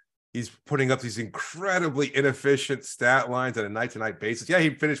much. He's putting up these incredibly inefficient stat lines on a night-to-night basis. Yeah, he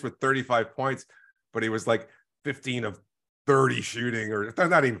finished with 35 points, but he was like 15 of 30 shooting, or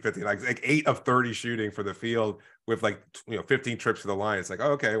not even 15, like 8 of 30 shooting for the field with 15 trips to the line. It's like,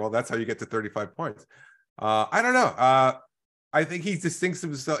 oh, okay, well, that's how you get to 35 points. I don't know. I think he's distinguished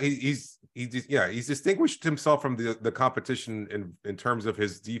himself. He's distinguished himself from the competition in terms of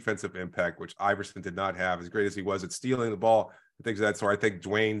his defensive impact, which Iverson did not have, as great as he was at stealing the ball and things like that. So I think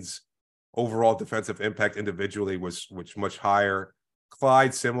Dwyane's overall defensive impact individually was much higher.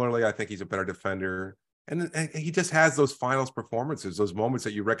 Clyde, similarly, I think he's a better defender. And he just has those finals performances, those moments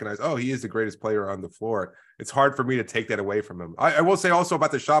that you recognize, oh, he is the greatest player on the floor. It's hard for me to take that away from him. I will say also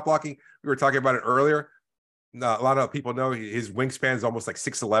about the shot blocking, we were talking about it earlier. A lot of people know his wingspan is almost like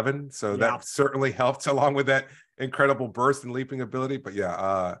 6'11", so that certainly helped, along with that incredible burst and leaping ability. But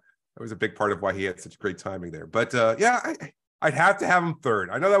that was a big part of why he had such great timing there. But I'd have to have him third.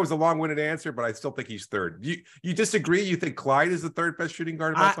 I know that was a long-winded answer, but I still think he's third. You disagree? You think Clyde is the third best shooting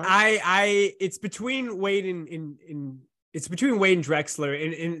guard of all time? It's between Wade and it's between Wade and Drexler,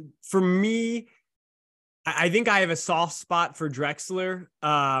 and for me, I think I have a soft spot for Drexler.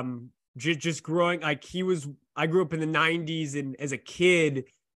 just growing, like I grew up in the 90s, and as a kid,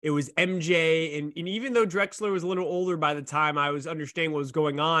 it was MJ. And even though Drexler was a little older by the time I was understanding what was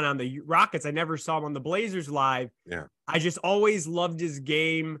going on the Rockets, I never saw him on the Blazers live. Yeah. I just always loved his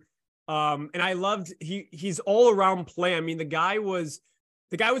game. And I loved, he's all around play. I mean, the guy was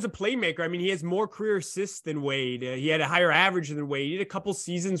a playmaker. I mean, he has more career assists than Wade. He had a higher average than Wade. He had a couple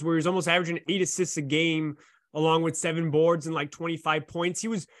seasons where he was almost averaging 8 assists a game, along with 7 boards and like 25 points. He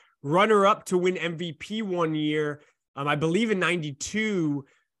was runner up to win MVP one year, I believe in 92.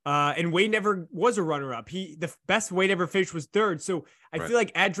 And Wade never was a runner up. The best Wade ever finished was 3rd. So I feel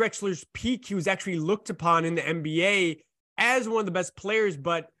like at Drexler's peak, he was actually looked upon in the NBA as one of the best players,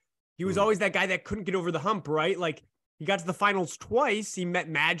 but he was always that guy that couldn't get over the hump, right? Like, he got to the finals twice. He met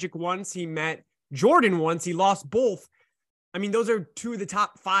Magic once. He met Jordan once. He lost both. I mean, those are 2 of the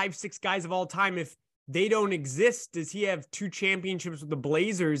top 5, 6 guys of all time. If they don't exist, does he have 2 championships with the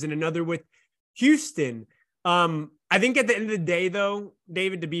Blazers and another with Houston? I think at the end of the day, though,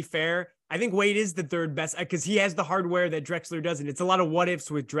 David, to be fair, I think Wade is the 3rd best because he has the hardware that Drexler doesn't. It's a lot of what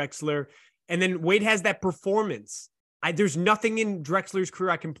ifs with Drexler. And then Wade has that performance. There's nothing in Drexler's career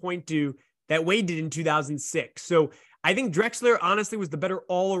I can point to that Wade did in 2006. So I think Drexler honestly was the better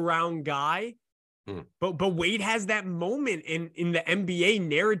all-around guy, but Wade has that moment in the NBA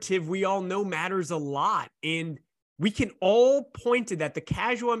narrative we all know matters a lot. And we can all point to that. The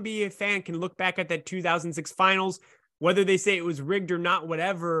casual NBA fan can look back at that 2006 finals, whether they say it was rigged or not,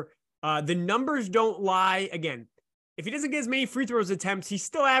 whatever. The numbers don't lie. Again, if he doesn't get as many free throws attempts, he's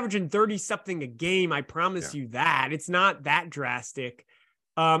still averaging 30-something a game. I promise you that. It's not that drastic.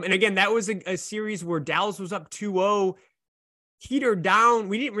 And again, that was a series where Dallas was up 2-0. Heat are down.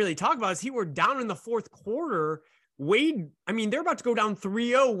 We didn't really talk about this. Heat were down in the 4th quarter. Wade, I mean, they're about to go down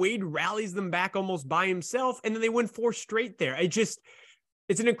 3-0. Wade rallies them back almost by himself, and then they win 4 straight there. It's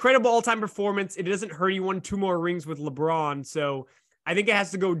an incredible all-time performance. It doesn't hurt. He won 2 more rings with LeBron. So I think it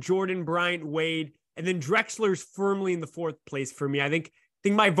has to go Jordan, Bryant, Wade, and then Drexler's firmly in the 4th place for me. I think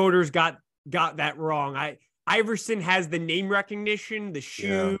my voters got that wrong. Iverson has the name recognition, the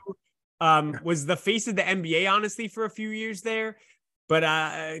shoe, was the face of the NBA, honestly, for a few years there.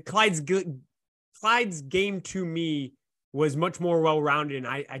 But Clyde's game to me was much more well-rounded, and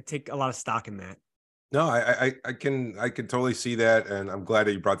I take a lot of stock in that. No, I can totally see that, and I'm glad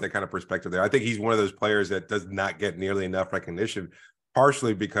that you brought that kind of perspective there. I think he's one of those players that does not get nearly enough recognition,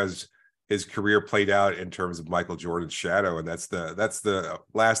 partially because his career played out in terms of Michael Jordan's shadow, and that's the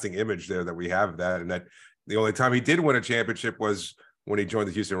lasting image there that we have of that. And that the only time he did win a championship was when he joined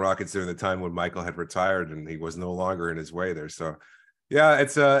the Houston Rockets during the time when Michael had retired and he was no longer in his way there. So, yeah,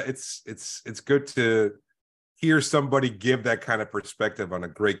 it's good to hear somebody give that kind of perspective on a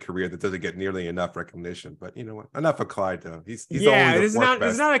great career that doesn't get nearly enough recognition. But you know what? Enough of Clyde, though. He's this is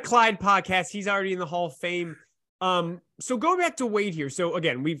not a Clyde podcast. He's already in the Hall of Fame. So going back to Wade here. So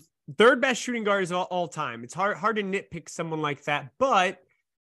again, we've 3rd best shooting guards all time. It's hard to nitpick someone like that, but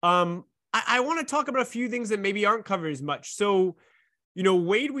I want to talk about a few things that maybe aren't covered as much. So, you know,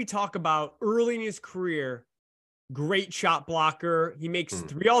 Wade, we talk about early in his career, great shot blocker. He makes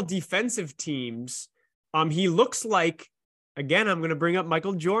 3 all-defensive teams. He looks like, again, I'm going to bring up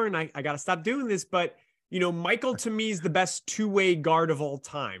Michael Jordan. I got to stop doing this, but, you know, Michael to me is the best 2-way guard of all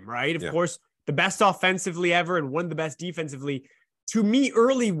time, right? Of course, the best offensively ever and one of the best defensively. To me,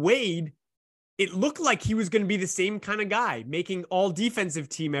 early Wade, it looked like he was going to be the same kind of guy, making all defensive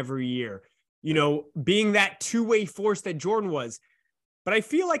team every year, you know, being that 2-way force that Jordan was. But I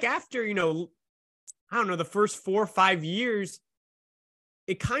feel like after, you know, I don't know, the first 4 or 5 years,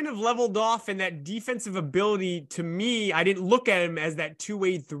 it kind of leveled off, and that defensive ability, to me, I didn't look at him as that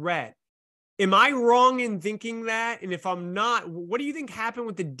 2-way threat. Am I wrong in thinking that? And if I'm not, what do you think happened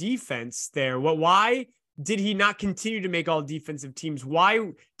with the defense there? Why did he not continue to make all defensive teams?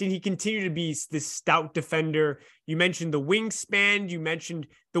 Why did he continue to be this stout defender? You mentioned the wingspan. You mentioned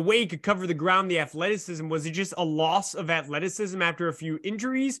the way he could cover the ground, the athleticism. Was it just a loss of athleticism after a few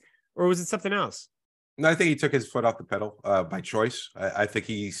injuries, or was it something else? No, I think he took his foot off the pedal by choice. I think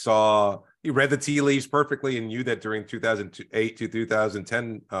he read the tea leaves perfectly and knew that during 2008 to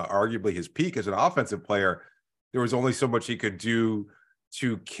 2010, arguably his peak as an offensive player, there was only so much he could do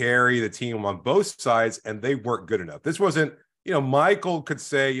to carry the team on both sides, and they weren't good enough. This wasn't, you know, Michael could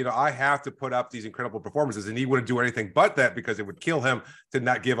say, you know, I have to put up these incredible performances, and he wouldn't do anything but that because it would kill him to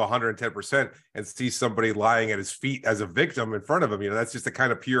not give 110% and see somebody lying at his feet as a victim in front of him. You know, that's just the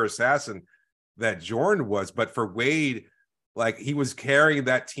kind of pure assassin that Jordan was. But for Wade, like, he was carrying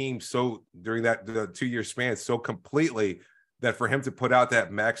that team so during that the 2-year span so completely that for him to put out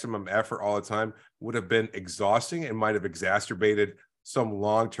that maximum effort all the time would have been exhausting and might have exacerbated some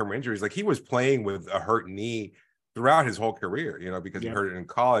long-term injuries. Like he was playing with a hurt knee throughout his whole career, because he hurt it in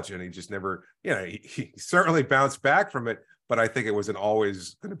college and he just never, he certainly bounced back from it, but I think it wasn't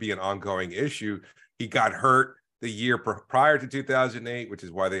always going to be an ongoing issue. He got hurt the year prior to 2008, which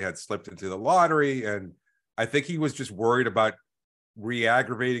is why they had slipped into the lottery. And I think he was just worried about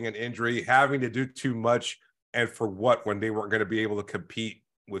re-aggravating an injury, having to do too much, and for what, when they weren't going to be able to compete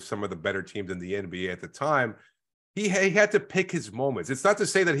with some of the better teams in the NBA at the time. He had to pick his moments. It's not to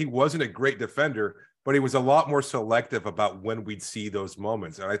say that he wasn't a great defender, but he was a lot more selective about when we'd see those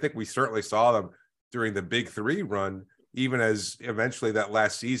moments. And I think we certainly saw them during the Big Three run, even as eventually that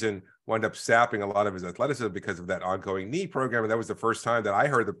last season wound up sapping a lot of his athleticism because of that ongoing knee program. And that was the first time that I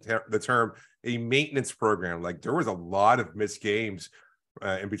heard the term a maintenance program. Like there was a lot of missed games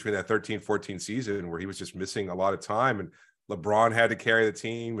in between that 13-14 season where he was just missing a lot of time. And LeBron had to carry the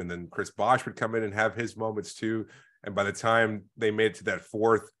team, and then Chris Bosh would come in and have his moments too. And by the time they made it to that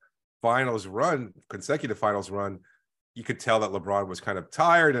fourth consecutive finals run, you could tell that LeBron was kind of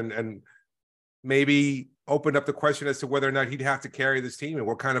tired and maybe opened up the question as to whether or not he'd have to carry this team, and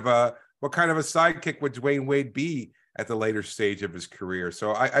what kind of a sidekick would Dwyane Wade be at the later stage of his career.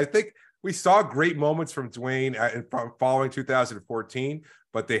 So I think we saw great moments from Dwyane following 2014,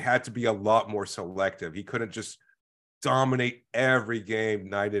 but they had to be a lot more selective. He couldn't just dominate every game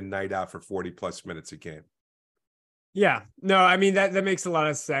night in, night out for 40 plus minutes a game. Yeah, no, I mean, that makes a lot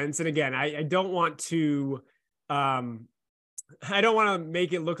of sense. And again, I don't want to make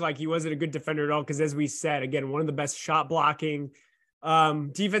it look like he wasn't a good defender at all. Cause as we said, again, one of the best shot blocking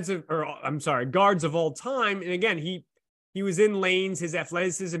guards of all time. And again, he was in lanes, his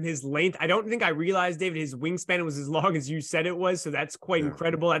athleticism, his length. I don't think I realized, David, his wingspan was as long as you said it was. So that's quite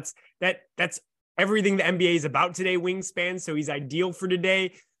incredible. That's everything the NBA is about today, wingspan. So he's ideal for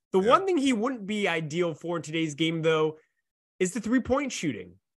today. The one thing he wouldn't be ideal for in today's game, though, is the 3-point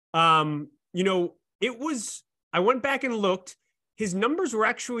shooting. I went back and looked. His numbers were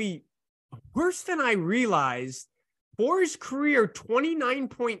actually worse than I realized. For his career,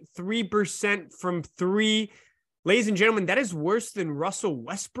 29.3% from three. Ladies and gentlemen, that is worse than Russell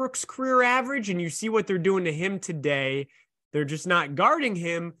Westbrook's career average. And you see what they're doing to him today. They're just not guarding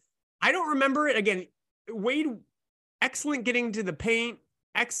him. I don't remember it. Again, Wade, excellent getting to the paint,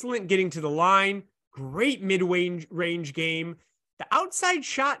 excellent getting to the line, great mid-range game. The outside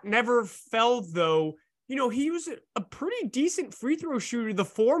shot never fell, though. He was a pretty decent free throw shooter. The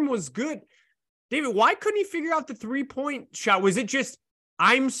form was good. David, why couldn't he figure out the 3-point shot? Was it just,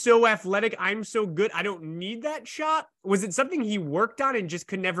 I'm so athletic, I'm so good, I don't need that shot? Was it something he worked on and just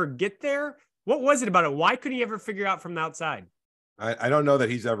could never get there? What was it about it? Why couldn't he ever figure out from the outside? I don't know that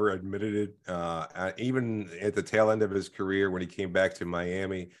he's ever admitted it. Even at the tail end of his career, when he came back to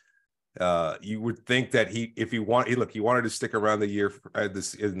Miami, you would think that he wanted to stick around the year in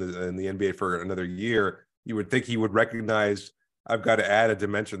the NBA for another year. You would think he would recognize, I've got to add a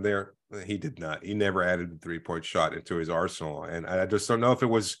dimension there. He did not. He never added the 3-point shot into his arsenal. And I just don't know if it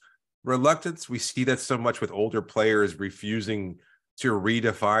was reluctance. We see that so much with older players refusing to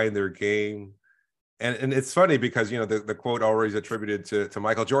redefine their game. And it's funny because, the quote always attributed to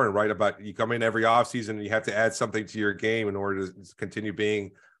Michael Jordan, right? About you come in every offseason and you have to add something to your game in order to continue being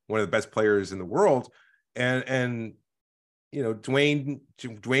one of the best players in the world. And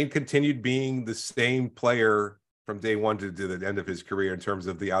Dwyane continued being the same player from day one to the end of his career in terms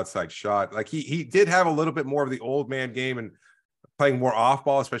of the outside shot. Like he did have a little bit more of the old man game and playing more off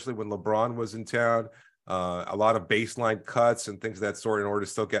ball, especially when LeBron was in town. A lot of baseline cuts and things of that sort in order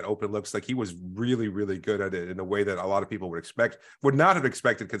to still get open looks. Like he was really, really good at it in a way that a lot of people would not have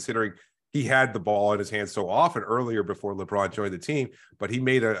expected, considering he had the ball in his hands so often earlier before LeBron joined the team. But he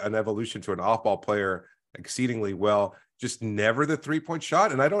made an evolution to an off-ball player exceedingly well. Just never the 3-point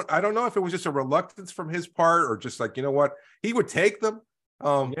shot. And I don't know if it was just a reluctance from his part or just like, what, he would take them.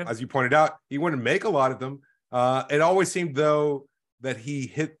 As you pointed out, he wouldn't make a lot of them. It always seemed, though, that he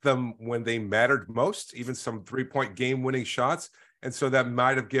hit them when they mattered most, even some 3-point game-winning shots. And so that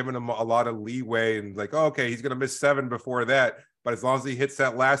might have given him a lot of leeway and like, okay, he's going to miss 7 before that. But as long as he hits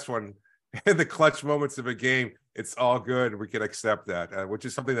that last one in the clutch moments of a game, it's all good. We can accept that, which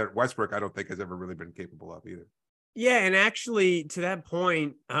is something that Westbrook, I don't think, has ever really been capable of either. Yeah, and actually, to that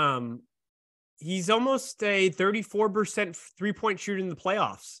point, he's almost a 34% 3-point shooter in the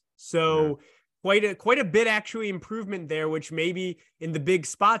playoffs. So quite a bit actually improvement there, which maybe in the big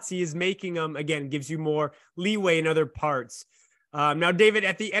spots he is making them, again, gives you more leeway in other parts. Now, David,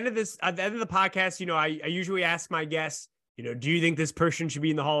 at the end of the podcast, I usually ask my guests, do you think this person should be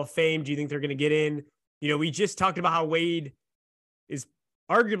in the Hall of Fame? Do you think they're going to get in? We just talked about how Wade is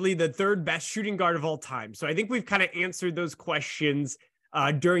arguably the third best shooting guard of all time. So I think we've kind of answered those questions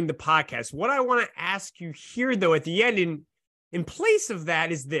during the podcast. What I want to ask you here, though, at the end, in place of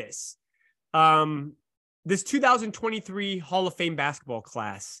that, is this. This 2023 Hall of Fame basketball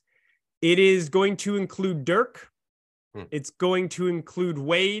class, it is going to include Dirk. It's going to include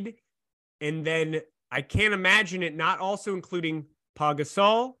Wade. And then I can't imagine it not also including Pau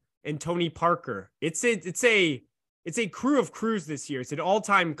Gasol and Tony Parker. It's a crew of crews this year. It's an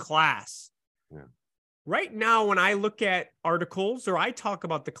all-time class. Yeah. Right now, when I look at articles or I talk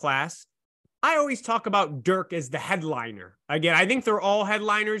about the class, I always talk about Dirk as the headliner. Again, I think they're all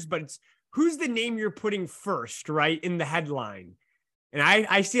headliners, but it's who's the name you're putting first, right, in the headline. And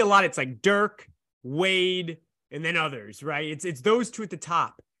I see a lot. It's like Dirk, Wade, and then others, right? It's those two at the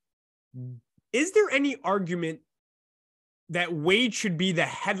top. Is there any argument that Wade should be the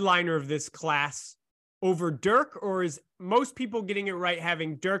headliner of this class over Dirk, or is most people getting it right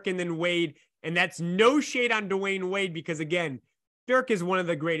having Dirk and then Wade? And that's no shade on Dwyane Wade, because again, Dirk is one of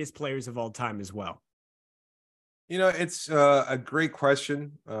the greatest players of all time as well. It's a great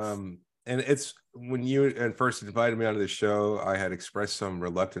question. And it's when you first invited me onto the show, I had expressed some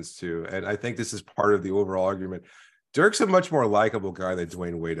reluctance to, and I think this is part of the overall argument. Dirk's a much more likable guy than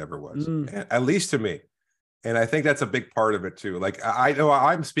Dwyane Wade ever was, at least to me. And I think that's a big part of it too. Like, I know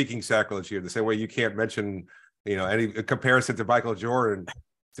I'm speaking sacrilege here, the same way you can't mention, any comparison to Michael Jordan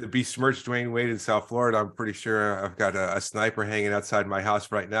to besmirch Dwyane Wade in South Florida. I'm pretty sure I've got a sniper hanging outside my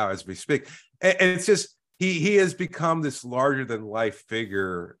house right now as we speak. And it's just, he has become this larger than life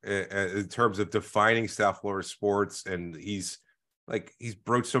figure in terms of defining South Florida sports. And he's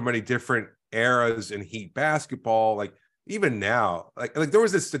broached so many different eras in Heat basketball. Like, even now, like there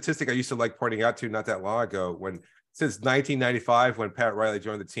was this statistic I used to like pointing out to not that long ago, when since 1995, when Pat Riley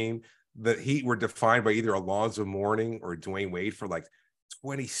joined the team, the Heat were defined by either Alonzo Mourning or Dwyane Wade for like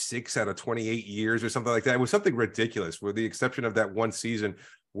 26 out of 28 years or something like that. It was something ridiculous, with the exception of that one season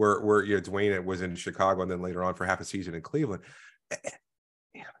where Dwyane was in Chicago and then later on for half a season in Cleveland.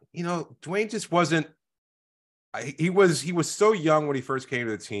 Dwyane just wasn't. He was so young when he first came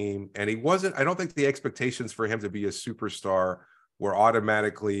to the team, and he wasn't. I don't think the expectations for him to be a superstar were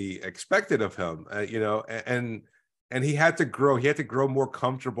automatically expected of him. And he had to grow. He had to grow more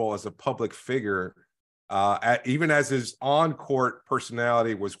comfortable as a public figure. Even as his on-court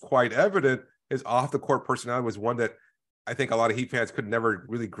personality was quite evident, his off-the-court personality was one that I think a lot of Heat fans could never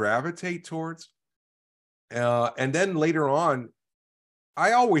really gravitate towards. And then later on,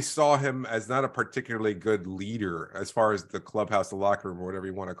 I always saw him as not a particularly good leader as far as the clubhouse, the locker room, or whatever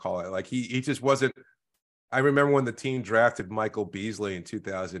you want to call it. Like, he just wasn't. I remember when the team drafted Michael Beasley in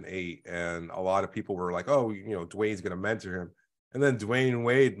 2008, and a lot of people were like, oh, Dwyane's going to mentor him. And then Dwyane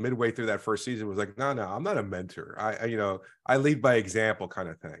Wade, midway through that first season, was like, no, I'm not a mentor. I lead by example, kind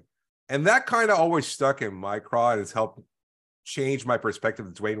of thing. And that kind of always stuck in my craw, and it's helped change my perspective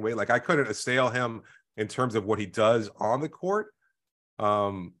of Dwyane Wade. Like, I couldn't assail him in terms of what he does on the court.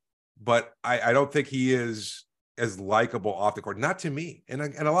 But I don't think he is as likable off the court, not to me. And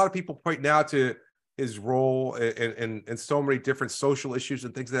a lot of people point now to his role in so many different social issues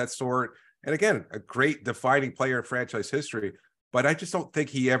and things of that sort. And again, a great defining player in franchise history, but I just don't think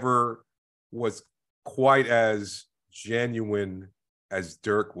he ever was quite as genuine as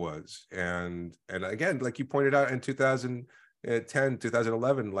Dirk was. And again, like you pointed out in 2010,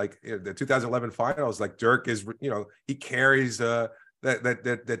 2011, like the 2011 finals, like Dirk is, he carries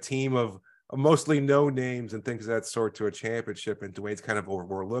that team of mostly no names and things of that sort to a championship, and Dwyane's kind of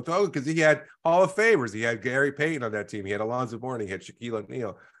overlooked. Oh, because he had Hall of Famers. He had Gary Payton on that team. He had Alonzo Mourning. He had Shaquille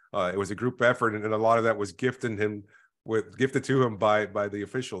O'Neal. It was a group effort, and a lot of that was gifted to him by the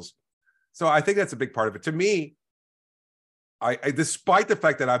officials. So I think that's a big part of it. To me, I despite the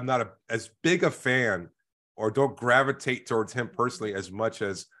fact that I'm not as big a fan or don't gravitate towards him personally as much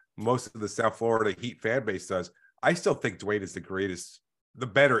as most of the South Florida Heat fan base does, I still think Dwyane is the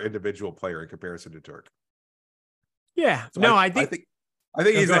better individual player in comparison to Dirk. Yeah. So I think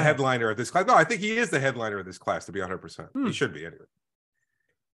he's the headliner of this class. No, I think he is the headliner of this class, to be 100%. He should be anyway.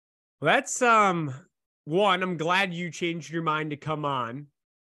 Well, that's one, I'm glad you changed your mind to come on.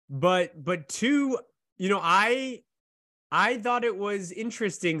 But two, I thought it was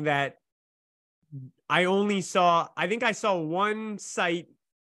interesting that I think I saw one site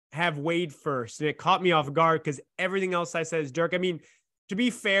have Wade first, and it caught me off guard because everything else I said is Dirk. I mean, to be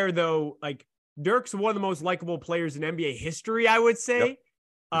fair though, like, Dirk's one of the most likable players in NBA history, I would say. Yep,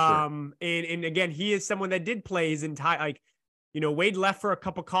 sure. And again, he is someone that did play his entire, Wade left for a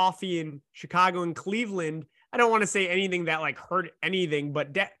cup of coffee in Chicago and Cleveland. I don't want to say anything that like hurt anything,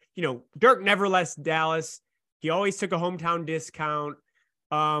 but Dirk never left Dallas. He always took a hometown discount.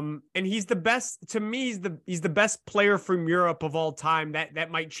 And he's the best to me. He's the best player from Europe of all time. That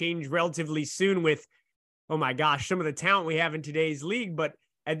might change relatively soon with, oh my gosh, some of the talent we have in today's league. But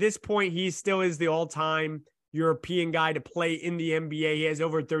at this point, he still is the all-time European guy to play in the NBA. He has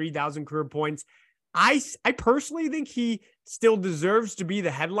over 30,000 career points. I personally think he still deserves to be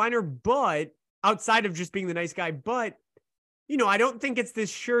the headliner, but outside of just being the nice guy, but I don't think it's this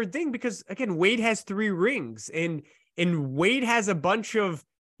sure thing because again, Wade has 3 rings and Wade has a bunch of,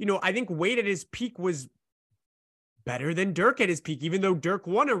 I think Wade at his peak was better than Dirk at his peak, even though Dirk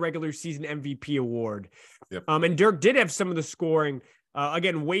won a regular season MVP award. Yep. And Dirk did have some of the scoring.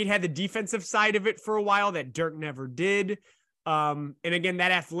 Again, Wade had the defensive side of it for a while that Dirk never did. And again,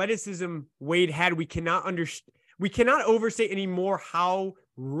 that athleticism Wade had, we cannot overstate anymore how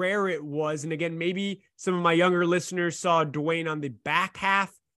rare it was. And again, maybe some of my younger listeners saw Dwyane on the back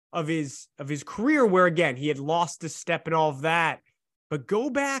half of his career where again, he had lost a step and all of that. But go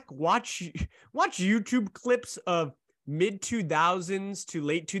back, watch YouTube clips of mid 2000s to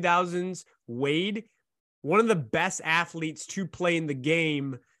late 2000s Wade, one of the best athletes to play in the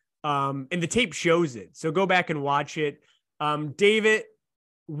game. And the tape shows it. So go back and watch it. David,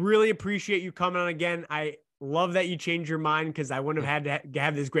 really appreciate you coming on again. I love that you changed your mind because I wouldn't have had to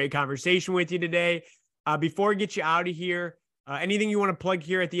have this great conversation with you today. Before we get you out of here, anything you want to plug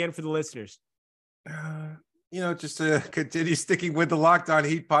here at the end for the listeners? Just to continue sticking with the Locked On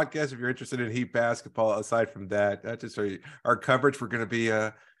Heat podcast. If you're interested in Heat basketball, aside from that, just our coverage, we're going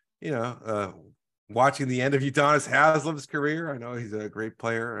to be, watching the end of Udonis Haslem's career. I know he's a great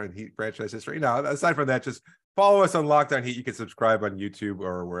player in Heat franchise history. Now, aside from that, just follow us on Locked On Heat. You can subscribe on YouTube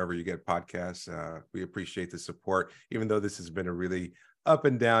or wherever you get podcasts. We appreciate the support, even though this has been a really up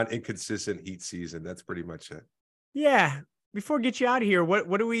and down, inconsistent Heat season. That's pretty much it. Yeah. Before we get you out of here,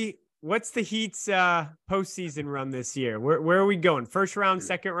 what's the Heat's postseason run this year? Where are we going? First round,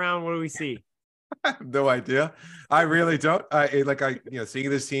 second round? What do we see? I have no idea. I really don't. Seeing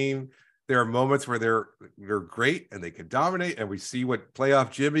this team, there are moments where they're great and they can dominate, and we see what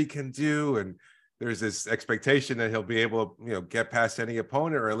playoff Jimmy can do. And there's this expectation that he'll be able to, get past any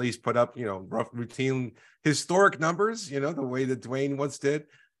opponent or at least put up, rough routine, historic numbers, the way that Dwyane once did.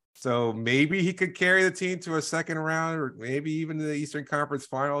 So maybe he could carry the team to a second round or maybe even to the Eastern Conference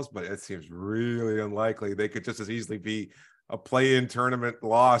Finals, but it seems really unlikely. They could just as easily be a play-in tournament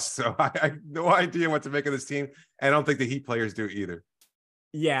loss. So I have no idea what to make of this team. I don't think the Heat players do either.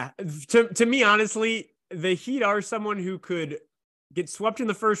 Yeah. To me, honestly, the Heat are someone who could get swept in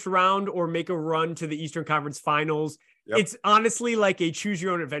the first round or make a run to the Eastern Conference Finals. Yep. It's honestly like a choose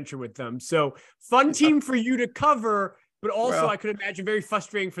your own adventure with them. So fun team for you to cover, but also I could imagine very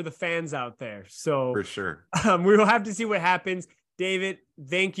frustrating for the fans out there. So for sure. We will have to see what happens. David,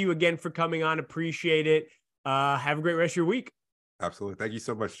 thank you again for coming on. Appreciate it. Have a great rest of your week. Absolutely. Thank you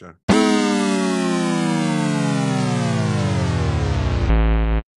so much, John.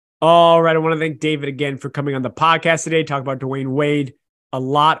 All right. I want to thank David again for coming on the podcast today. Talk about Dwyane Wade. A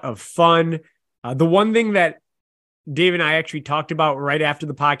lot of fun. The one thing that Dave and I actually talked about right after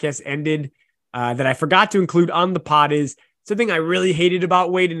the podcast ended that I forgot to include on the pod is something I really hated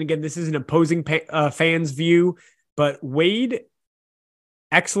about Wade. And again, this is an opposing fan's view, but Wade,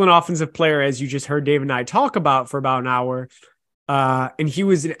 excellent offensive player, as you just heard Dave and I talk about for about an hour. And he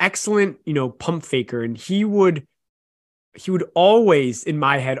was an excellent, pump faker. And he would always, in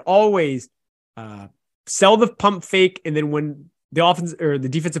my head, sell the pump fake. And then when the offense or the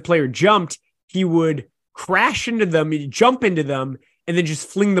defensive player jumped, he would crash into them, he'd jump into them, and then just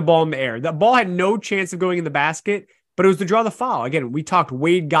fling the ball in the air. That ball had no chance of going in the basket, but it was to draw the foul. Again, we talked,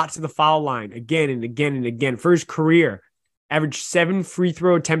 Wade got to the foul line again and again and again. For his career, averaged 7 free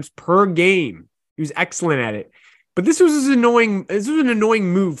throw attempts per game. He was excellent at it. But this was an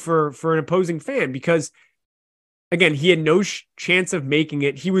annoying move for an opposing fan because, again, he had no chance of making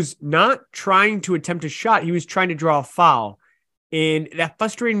it. He was not trying to attempt a shot. He was trying to draw a foul. And that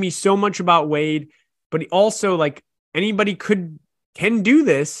frustrated me so much about Wade. But he also, anybody can do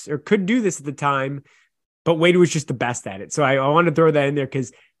this or could do this at the time. But Wade was just the best at it. So I want to throw that in there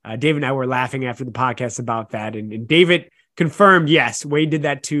because Dave and I were laughing after the podcast about that. And David confirmed, yes, Wade did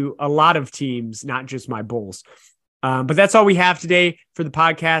that to a lot of teams, not just my Bulls. But that's all we have today for the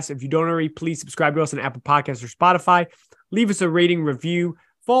podcast. If you don't already, please subscribe to us on Apple Podcasts or Spotify. Leave us a rating review.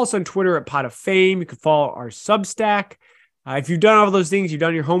 Follow us on Twitter at Pod of Fame. You can follow our Substack. If you've done all those things, you've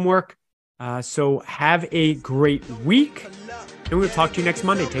done your homework. So have a great week. And we'll talk to you next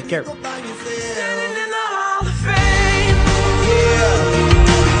Monday. Take care. And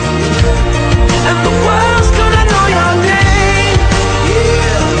the